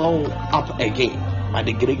settle up again by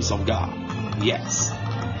the grace of God. Yes.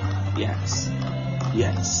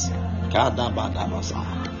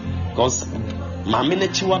 Because mamine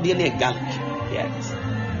chiwade ne garlic. Yes.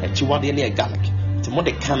 A chiwade ne garlic. Timo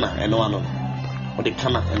de kana eno ano. Or the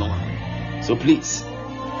kana eno ano. So please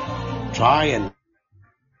try and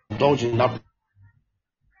indulge in that.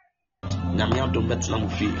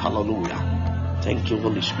 Hallelujah. Thank you,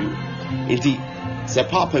 Holy Spirit. Indeed, say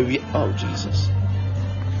Papa, we oh Jesus.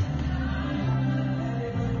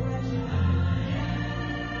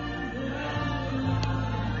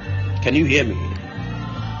 Can you hear me?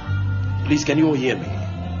 Please, can you all hear me?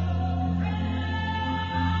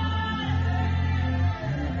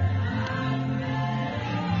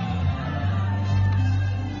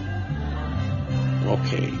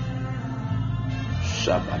 Okay.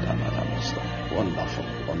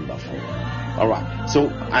 Wonderful. All right. So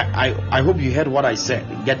I hope you heard what I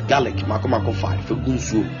said. Get garlic, mako 5. For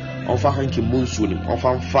gunsu, onfa hanki munsu ni,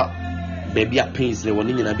 onfa fa baby at pains. They were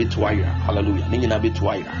nina bit wire. Hallelujah. Nina bit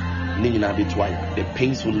wire. The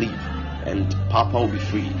pains will leave, and Papa will be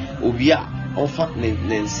free. Obia onfa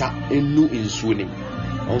nensa enu insunim.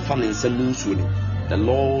 Onfa nensa nunsunim. The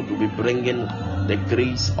Lord will be bringing the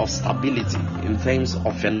grace of stability in things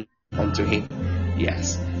of unto him.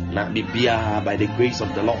 Yes. Now by the grace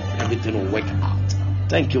of the Lord, everything will work out.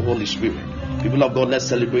 Thank you, Holy Spirit. People of God, let's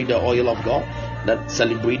celebrate the oil of God. Let's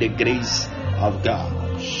celebrate the grace of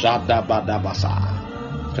God. Shada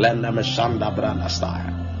badabasa. Klenda meshanda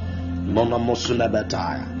branastaya. Mona mosuna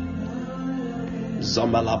betaya.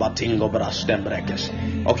 Zombala batingo brastembrekes.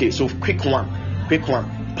 Okay, so quick one.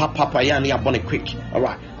 Papa yani abone quick. All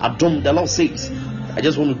right. Adom, the Lord says, I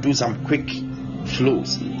just want to do some quick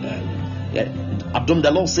flows. Abdom,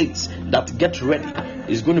 the Lord says that get ready.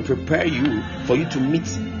 Is going to prepare you for you to meet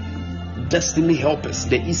destiny helpers.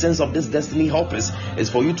 The essence of this destiny helpers is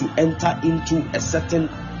for you to enter into a certain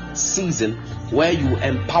season where you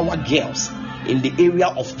empower girls in the area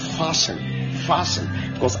of fashion.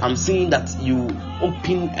 Because I'm saying that you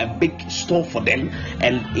open a big store for them,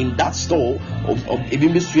 and in that store of a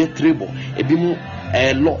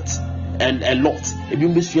lot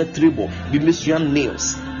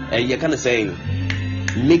nails. You can say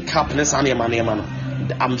makeup.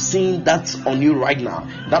 I'm saying that on you right now.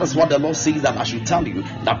 That is what the Lord says that I should tell you,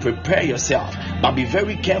 that prepare yourself, but be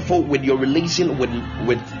very careful with your relation with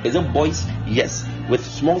is it boys? Yes, with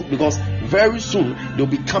small, because very soon they'll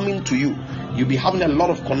be coming to you. You'll be having a lot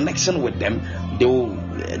of connection with them, they will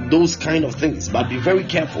those kind of things. But be very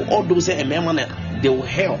careful. All those they will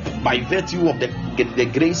help by virtue of the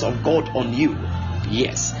grace of God on you.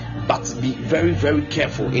 Yes, but be very, very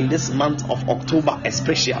careful in this month of October,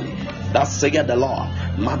 especially. That's said the Lord.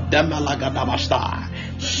 Madama lagadabashta,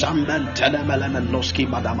 Shamban Telemenoski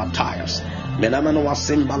Madamatayas, Menamano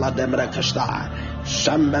Simbala Demrekashta,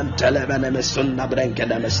 Shamban Telemenemesunda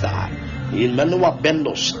Brenkedemesta, in Menua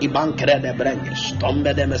Bendos, Ibankre de Brenges,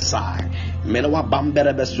 Tombe de Messai, Menua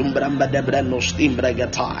Bambere Besumbramba de Brenos,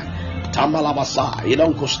 Imbregatai, Tamalabasa,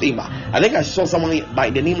 Idon Costima. I think I saw someone by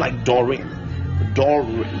the name like Doreen.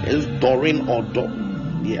 Is Doreen or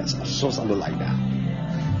yes, I saw something like that.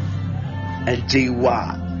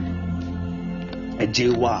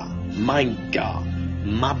 Ejewa, my God,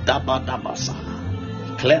 Madabadabasa,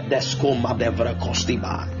 Kledesko Madevra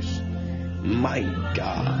Costibas, my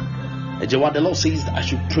God. Ejewa, the Lord says that I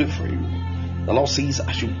should pray for you. The Lord says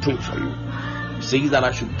I should pray for you. He says that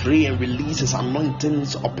I should pray and release His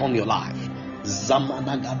anointings upon your life.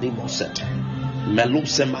 Zamanagadimosete.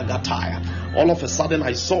 All of a sudden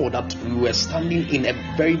I saw that we were standing in a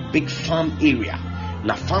very big farm area.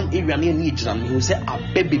 Na farm area near Nijran, who said a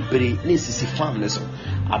baby brain is farm so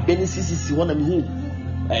a benesis one of who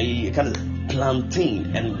a kind of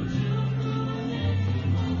plantain and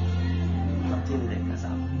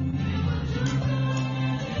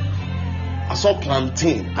I saw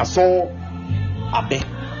plantain, I saw a bed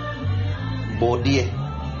body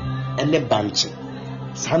and a bunch.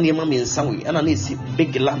 And I see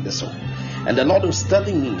big land so. And the Lord was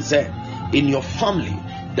telling me, say, in your family,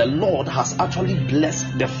 the Lord has actually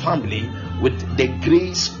blessed the family with the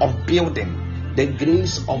grace of building. The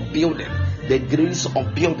grace of building. The grace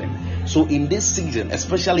of building. So in this season,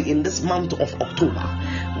 especially in this month of October,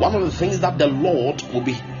 one of the things that the Lord will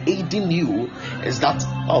be aiding you is that,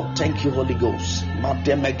 oh, thank you, Holy Ghost.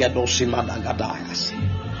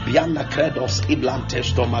 Biana credos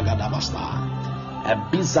iblantesto magadabasta.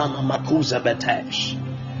 Bizana makuza betesh.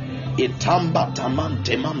 Itamba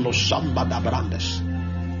tamante mano shamba da brandes.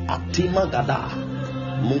 Atima gada.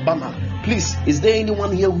 Mubama. Please, is there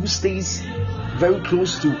anyone here who stays very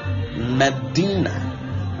close to Medina?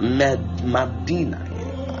 Medina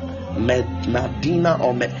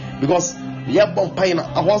or because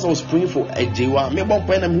once I was praying for a Jewa, me bon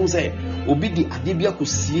paina who say obi di adibia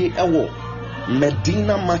kusie ewo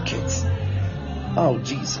Medina market. Oh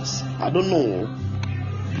Jesus, I don't know.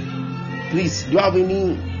 Please, do you have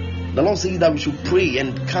any? The Lord says that we should pray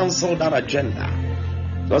and cancel that agenda.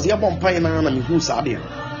 Because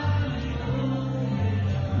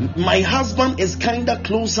my husband is kinda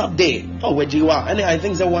closer there. Oh, where you are? And I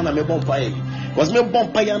think the one I'm a bonfire. Was me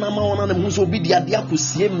bonfire and I'm on them who's be the idea to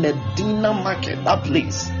see Medina market, that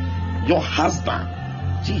place. Your husband,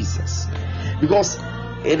 Jesus, because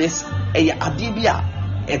it is a adibia.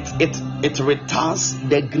 It retards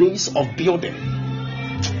the grace of building.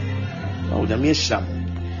 Oh, the Misham.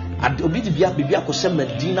 At Obidibia Bibia Kosem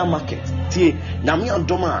Medina market. Tie Nami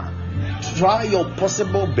Andoma. Try your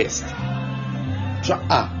possible best. Try.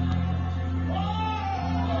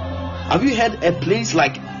 Have you heard a place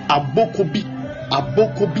like Abokobi?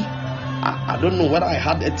 Abokobi. I don't know whether I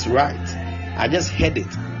had it right. I just heard it.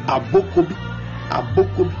 Abokobi.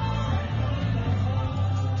 Abokobi.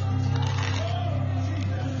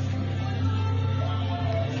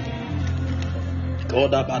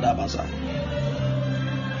 Koda Badabasa.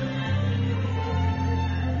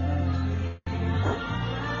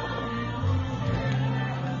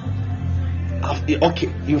 Okay,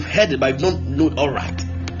 you've heard it, but you don't know it all right.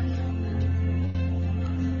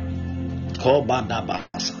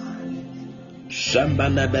 Kobadabasa.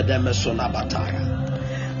 Shambana bedemesona bataya.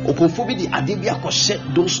 Okofobi di adibia koshe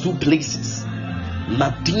those two places.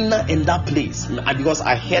 Medina and that place. Because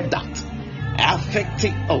I heard that.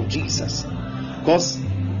 Affecting, oh Jesus. Because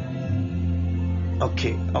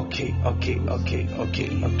okay.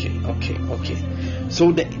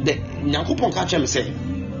 So the Nyankopon catch him say.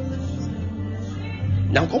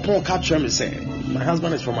 Nyankopon catch him say. My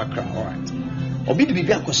husband is from Accra, all right.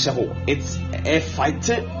 It's a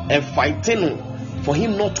fighting for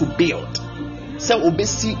him not to build. So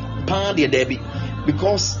obesi pandi debi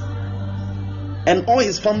because and all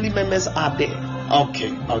his family members are there. Okay.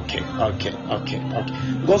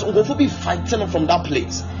 Because Ogofo be fighting from that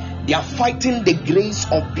place. They are fighting the grace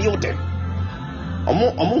of building.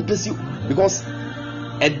 Because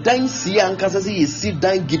a dime see and Kasasi is sit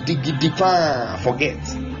down giddy forget.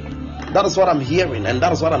 That is what I'm hearing and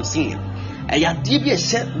that is what I'm seeing. And Yadibia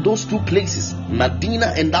said those two places, Medina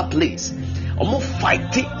and that place.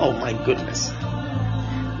 Fighting. Oh my goodness.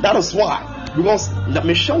 That is why. Because the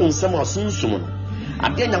Michelle someone soon.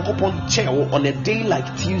 Ade Nyankopɔn kyɛ on a day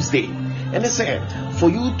like Tuesday, and they said for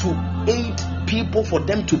you to aid people for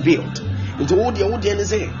them to build. Into all the and they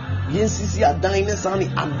say YNCC adan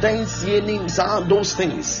those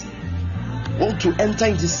things. Want to enter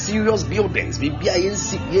into serious buildings.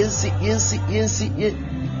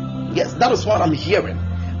 Yes, that is what I'm hearing.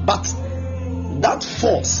 But that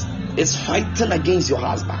force is fighting against your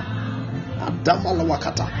husband.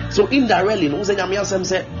 So indirectly,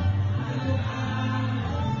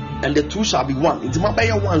 and the two shall be one. It's my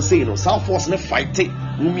better one saying, South Force ne fight it.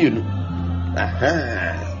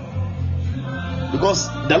 Because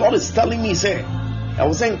the Lord is telling me, say, I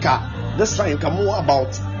was saying, this time come more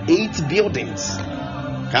about 8 buildings.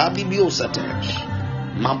 Kabibio Satech,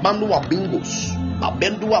 Mabandua Bingos,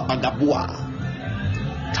 Mabendua Bagabua,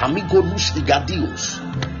 Tamigo Igadios.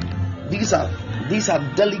 These are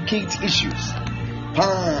delicate issues.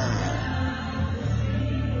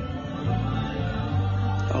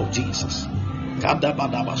 Oh Jesus.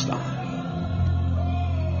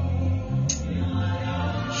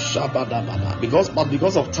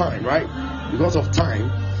 Because of time, right? Because of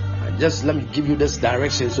time, just let me give you this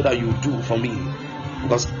direction so that you do for me.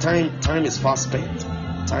 Because time is fast spent.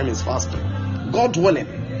 Time is fast spent. God willing,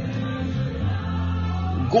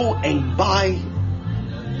 go and buy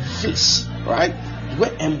fish, right? Go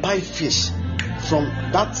and buy fish from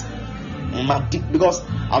that market, because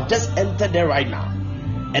I've just entered there right now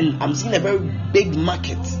and I'm seeing a very big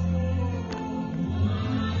market.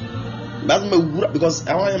 Because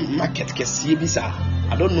I want a market.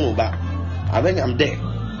 I don't know, but I think I'm there.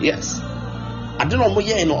 Yes. I don't know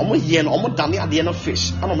almost done at the end of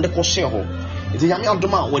fish. I don't know share home.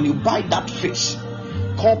 When you buy that fish,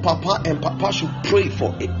 call Papa and Papa should pray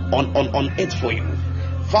for it on it for you.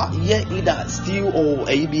 Either steal or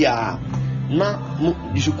ABR. Now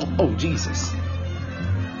you should call. Oh Jesus.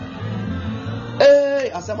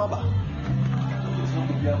 Hey, Asamaba.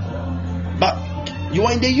 But you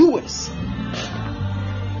are in the US.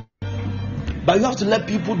 But you have to let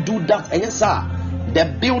people do that. And yes, sir, the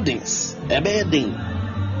buildings, the building.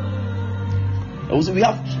 Also, we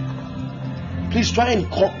have. Please try and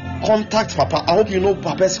contact Papa. I hope you know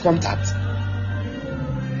Papa's contact.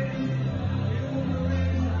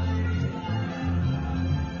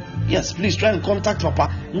 Yes, please try and contact Papa.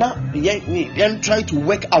 Now, then try to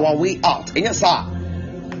work our way out. And yes, sir.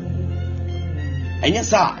 And yes,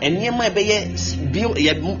 sir. And you might be build.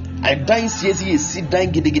 I don't sit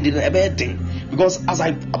down, because as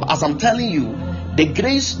I'm telling you, the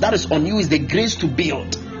grace that is on you is the grace to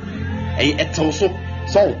build. And it's also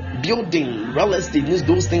so building, real estate,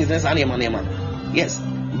 those things. Yes,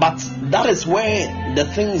 but that is where the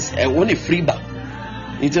things when it free back.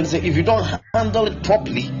 In terms of if you don't handle it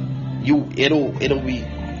properly, it'll be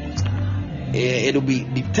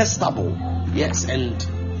detestable. Yes, and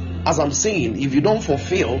as I'm saying, if you don't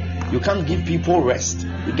fulfill, you can't give people rest.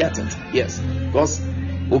 You get it? Yes, because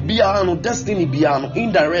Obiano destiny biano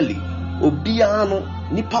indirectly. Obiano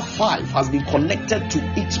Nipa 5 has been connected to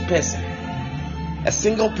each person. A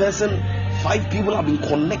single person, 5 people have been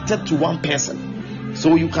connected to one person.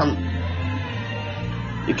 So you can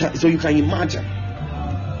imagine.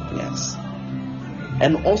 Yes.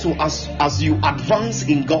 And also as you advance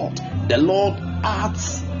in God, the Lord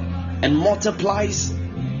adds and multiplies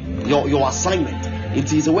your assignment.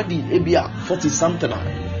 It is already maybe 40 something.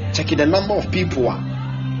 Check the number of people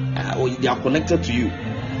they are connected to you.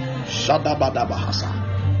 So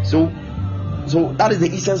that is the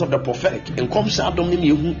essence of the prophetic. And come saying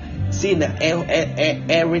that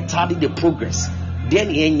retarded the progress.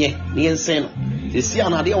 Then you see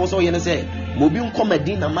another also say Mobium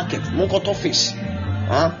comedy in market, Monkoto fish.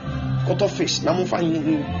 Cut off fish. Now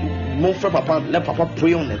Papa, let Papa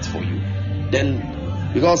pray on it for you. Then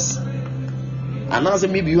because another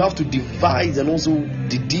maybe you have to devise and also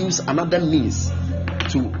deduce another means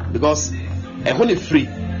to, because only free.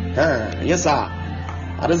 Yes, sir.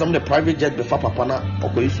 I don't know the private jet before Papa na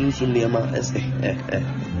operation soon near ma.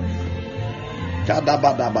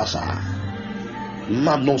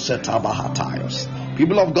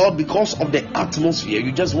 People of God, because of the atmosphere,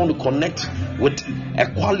 you just want to connect with a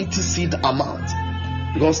quality seed amount.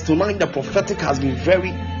 Because tonight the prophetic has been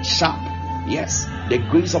very sharp. Yes, the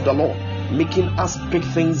grace of the Lord making us pick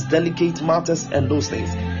things, delicate matters, and those things.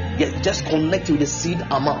 Yet just connect with the seed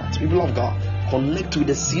amount. People of God, connect with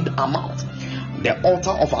the seed amount. The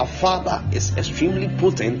altar of our Father is extremely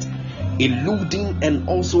potent, eluding and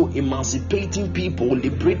also emancipating people,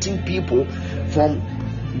 liberating people from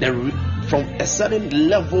a certain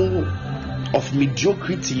level of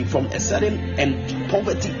mediocrity, from a certain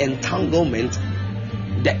poverty entanglement.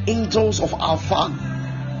 The angels of our Father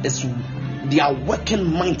is they are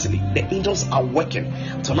working mightily. The angels are working.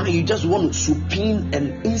 So now you just want to supine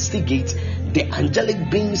and instigate the angelic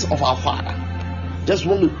beings of our Father. Just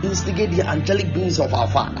want to instigate the angelic beings of our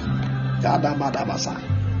Father.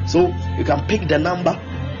 So you can pick the number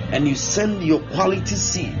and you send your quality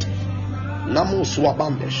seed. Namo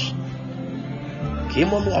Swabambesh.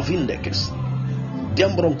 Kemono Avindekes.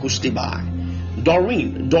 Dembron Kustibai.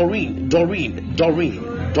 Doreen,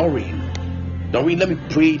 let me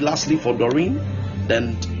pray lastly for Doreen.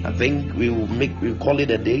 Then I think we'll call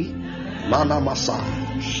it a day. Mana Masa.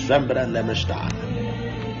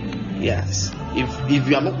 Yes. If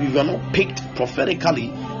you are not picked prophetically,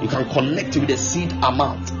 you can connect with the seed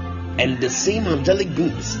amount, and the same angelic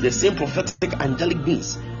beings, the same prophetic angelic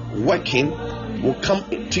beings working will come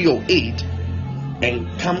to your aid and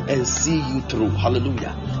come and see you through.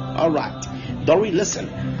 Hallelujah. All right, Doreen, listen.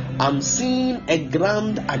 I'm seeing a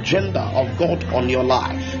grand agenda of God on your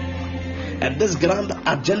life, and this grand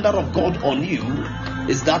agenda of God on you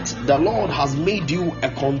is that the Lord has made you a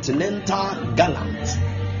continental gallant.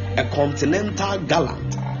 A continental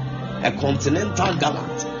gallant.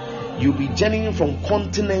 You'll be journeying from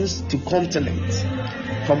continents to continents,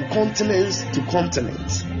 from continents to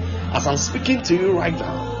continents. As I'm speaking to you right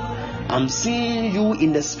now, I'm seeing you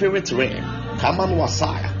in the spirit realm. Come on,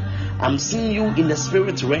 Wasaya. I'm seeing you in the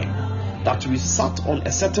spirit realm, that we sat on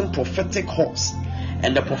a certain prophetic horse,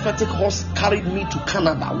 and the prophetic horse carried me to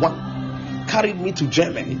Canada, carried me to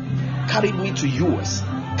Germany, carried me to US,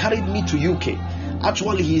 carried me to UK.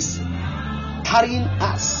 Actually, he's carrying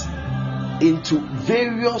us into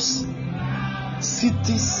various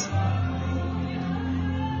cities.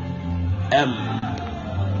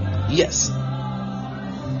 Yes,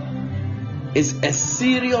 it's a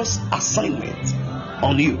serious assignment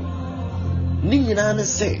on you.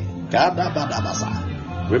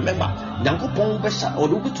 Remember,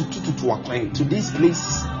 to this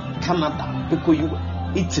place, Canada,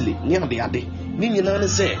 Italy,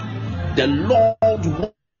 the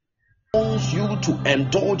Lord wants you to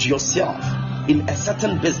indulge yourself in a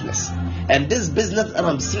certain business, and this business that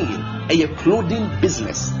I'm seeing, a clothing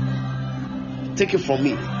business. Take it from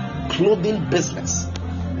me, clothing business.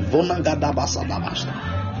 So,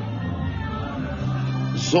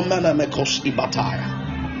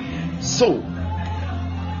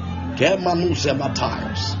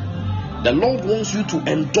 the Lord wants you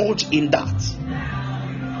to indulge in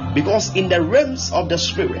that, because in the realms of the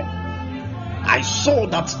spirit, I saw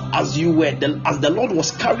that as the Lord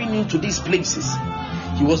was carrying you to these places,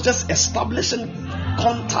 He was just establishing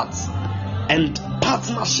contacts and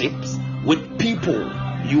partnerships with people.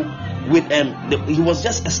 He was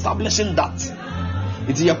just establishing that.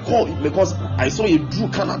 It's your call, because I saw you drew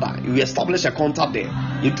Canada. You established a contact there.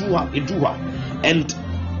 You drew her, and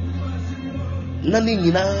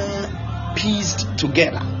nothing pieced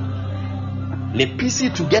together. They piece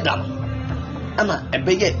it together. And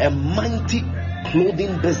a mighty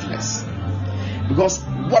clothing business, because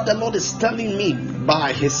what the Lord is telling me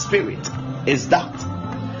by His Spirit is that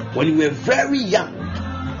when you were very young,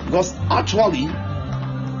 because actually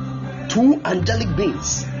 2 angelic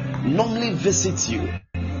beings normally visit you.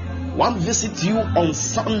 One visits you on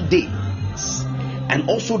Sundays, and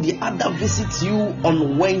also the other visits you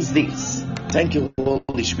on Wednesdays. Thank you,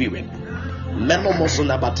 Holy Spirit.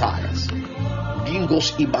 Menomosona Batayas,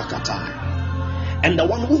 Gingos Ibakatai. And the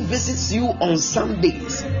one who visits you on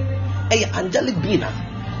Sundays, angelic being,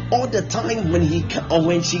 all the time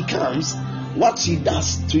when she comes, what she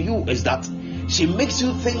does to you is that she makes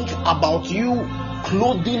you think about you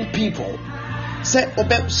clothing people. Say,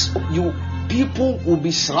 you people will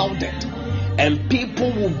be shrouded, and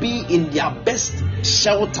people will be in their best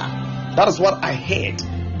shelter. That is what I heard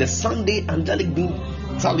the Sunday angelic being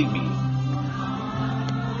telling me.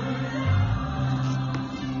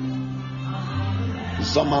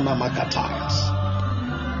 Zamana Makatayas,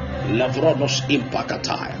 Lavronos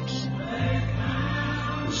Impakatayas,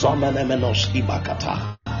 Zamanemenos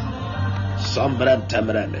Ibakata, Sambran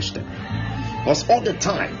Temreneste. Because all the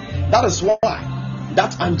time, that is why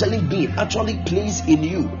that angelic being actually plays in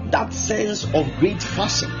you that sense of great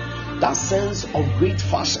fashion. That sense of great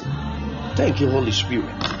fashion. Thank you, Holy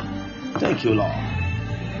Spirit. Thank you, Lord.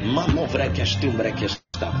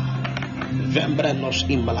 Mamovrekestumrekestaba, Vembrenos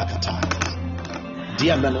Imbalakatayas. I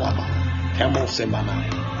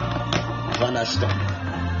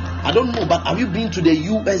don't know, but have you been to the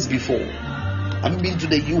US before? Have you been to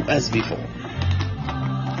the US before?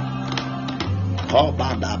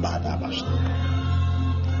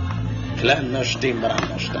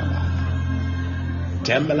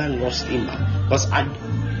 Because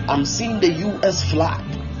I'm seeing the US flag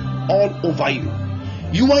all over you.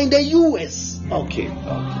 You are in the US. Okay.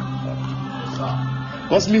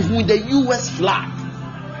 Because me who in the US flag.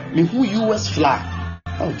 Me who US flag.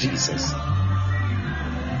 Oh Jesus.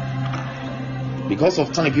 Because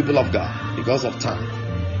of time, people of God. Because of time.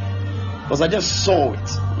 Because I just saw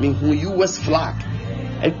it. Me who US flag.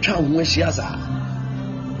 I can't win Shiaza.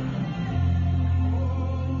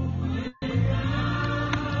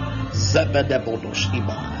 Zebedebodosh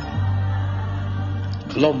Iba.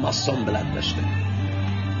 Kloma Sombladness.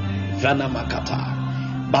 Vana Makata.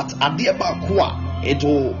 But Adiaba Kwa, it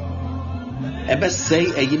will ever say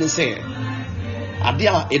a yin say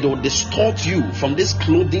Adia, it will distort you from this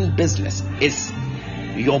clothing business. Is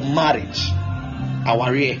your marriage.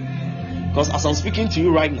 Our because as I'm speaking to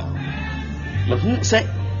you right now, who say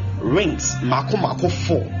rings Mako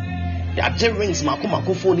 4. The rings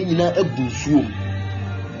Mako 4 in a bunsuum.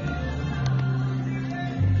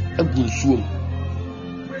 A bunsuum.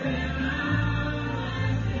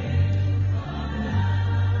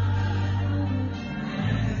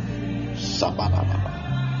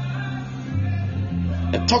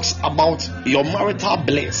 It talks about your marital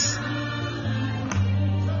bliss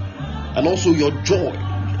and also your joy,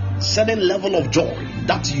 certain level of joy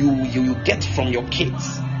that you get from your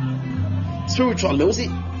kids. Spiritual, me say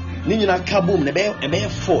ni nyina kabum ne be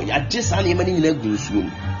 4 ya just an emani nyina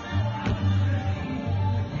gunsuom.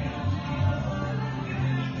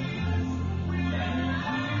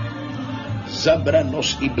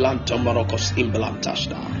 Zabranos iblanto marokos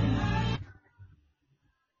imblantashda.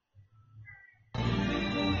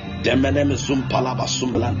 Demenem zum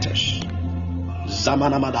palabasum blantesh.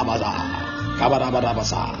 Zamanamadabada.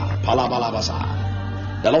 Kabarabadabasa.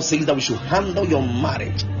 Palabalabasa. The Lord says that we should handle your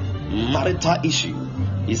marriage, marital issue.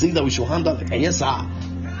 He says that we should handle it. And yes, sir.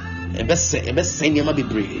 Best say Yama be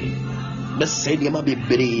brave. Best say Yama be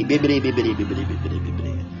brave.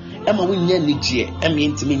 Emma win ye niche. Emma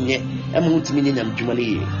intimate. Emma intimate am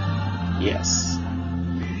Jumali. Yes.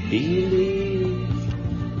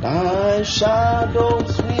 Thy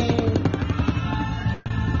shadows me.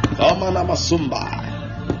 Omana Masumba.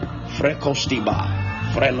 Frekostiba.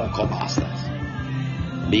 Freno Kobastas.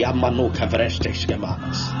 Liamano Kavrestesh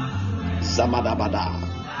Gemanas. Zamadabada.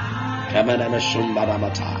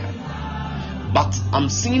 Kamenemeshumbadamata. But I'm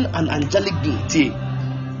seeing an angelic being.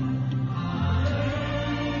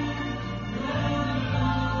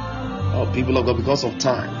 Oh, people of God, because of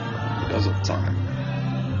time. Because of time.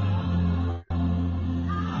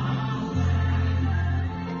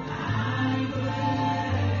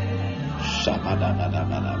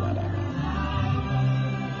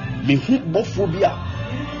 Mihubophobia,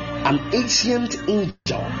 an ancient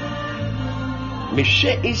angel. Me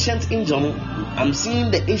share ancient angel. I'm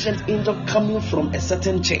seeing the ancient angel coming from a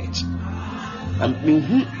certain church. And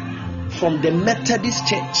from the Methodist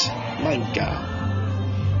church. My God.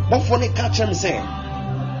 But for the catch him saying,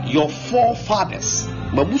 your forefathers,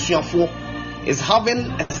 Mabusiafo, is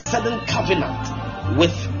having a certain covenant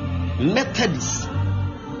with Methodists.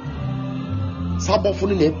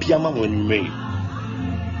 Sabofuni ne piama when me.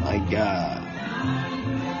 My God.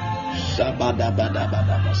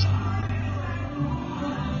 Shabadabadabadabasa.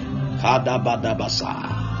 Kadabadabasa.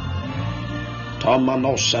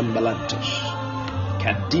 Tomano semblantes.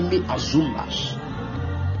 Kadimi azumas.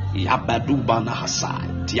 Yabaduba nahasai.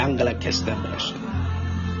 Tiangala kestemres.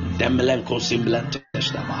 Demelenko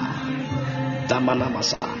semblantes daba.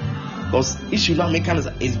 Damanamasa. Because issue now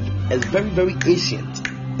mechanism is very, very ancient.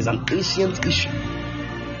 It's an ancient issue.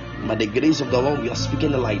 By the grace of the Lord, we are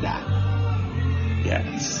speaking like that.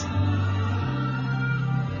 Yes.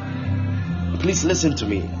 Please listen to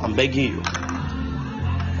me. I'm begging you.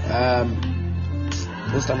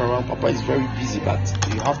 This time around, Papa is very busy, but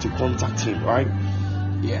you have to contact him, right?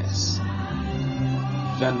 Yes.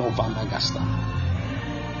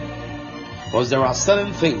 Because there are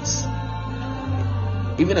certain things,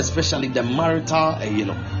 even especially the marital,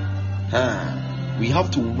 we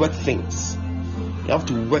have to work things. You have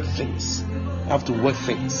to work things. You have to work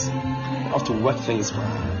things. You have to work things,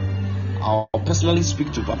 man. I'll personally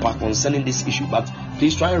speak to Papa concerning this issue, but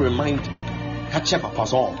please try and remind catch up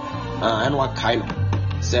Papa's all. And what Kyla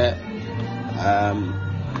said,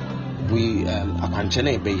 we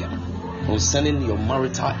concerning your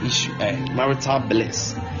marital issue, marital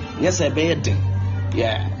bliss. Yes, I bet.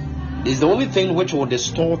 Yeah, it's the only thing which will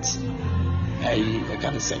distort. I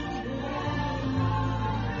can't say.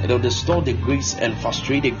 It will distort the grace and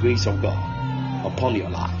frustrate the grace of God upon your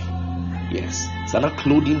life. Yes, it's not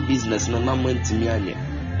clothing business. No, not meant to me.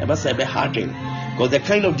 Ever say be hacking because the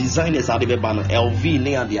kind of designers are the banner LV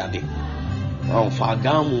near the other.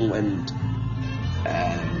 Fagamu and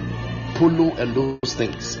polo and those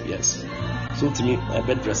things. Yes. So to me, a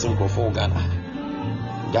bed dressing for Ghana.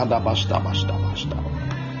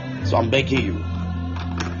 So I'm begging you.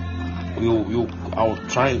 I'll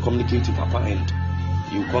try and communicate to Papa, and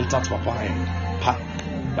you contact Papa, and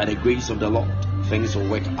by the grace of the Lord, things will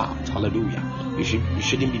work out. Hallelujah. You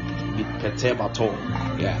shouldn't be perturbed at all.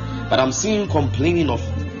 Yeah. But I'm seeing complaining of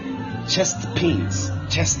chest pains.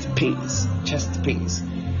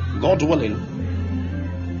 God willing,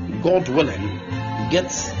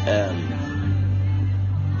 get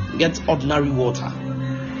ordinary water.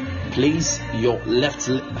 Place your left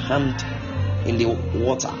hand in the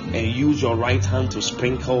water and use your right hand to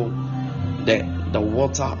sprinkle the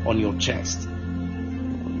water on your chest.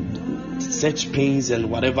 Such pains and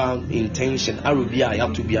whatever intention, I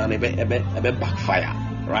have to be a backfire,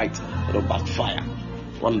 right? It'll backfire.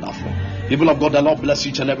 Wonderful. People of God, the Lord bless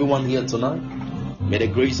each and everyone here tonight. May the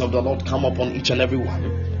grace of the Lord come upon each and everyone.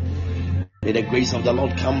 May the grace of the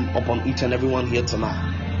Lord come upon each and everyone here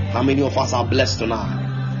tonight. How many of us are blessed tonight?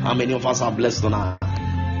 How many of us are blessed tonight?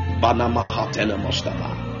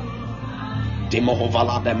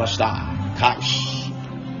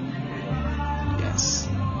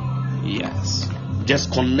 Yes.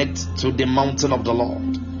 Just connect to the mountain of the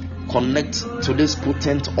Lord. Connect to this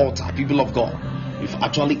potent altar. People of God, we've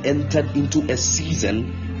actually entered into a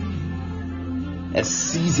season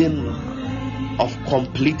of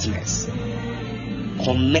completeness.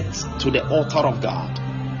 Connect to the altar of God.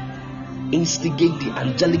 Instigate the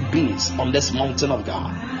angelic beings on this mountain of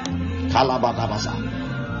God. Kalabadabasa,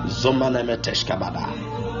 Zomanemeteshkabada,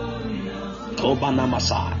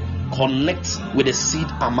 Kobanamasa. Connect with the seed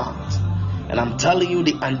amount, and I'm telling you,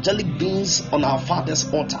 the angelic beings on our Father's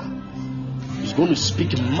altar is going to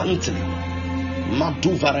speak monthly.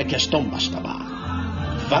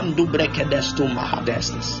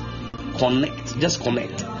 Connect, just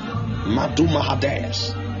connect. Madu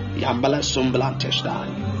Mahades, Yambala Sumblantesta,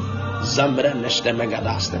 Zambre Neste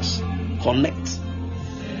Megadastes. Connect.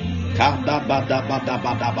 Kada Bada Bada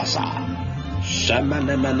Bada Basa,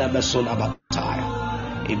 Shamanamana Besonabataya,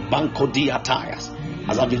 Ibanko Diatayas.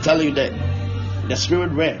 As I've been telling you, that the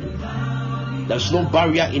spirit realm, there's no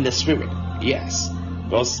barrier in the spirit. Yes,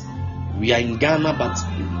 because we are in Ghana, but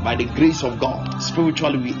by the grace of God,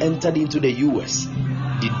 spiritually we entered into the US,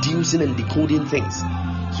 deducing and decoding things.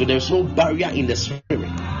 So there's no barrier in the spirit.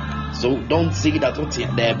 So don't say that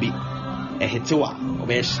there be a hetiwa.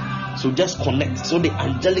 So just connect. So the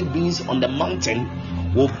angelic beings on the mountain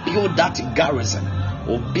will build that garrison,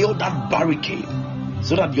 will build that barricade,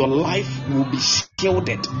 so that your life will be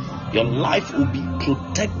shielded, your life will be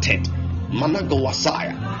protected.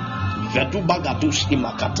 Managawasaya, Vedubagadush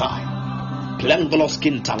Imakatai, Plengolos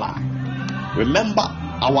Kintalai. Remember,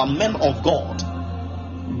 our men of God,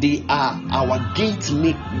 they are our gate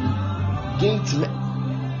men.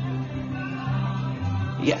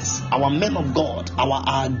 Yes, our men of God,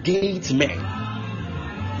 our gate men.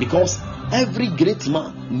 Because every great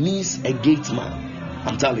man needs a gate man.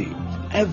 I'm telling you.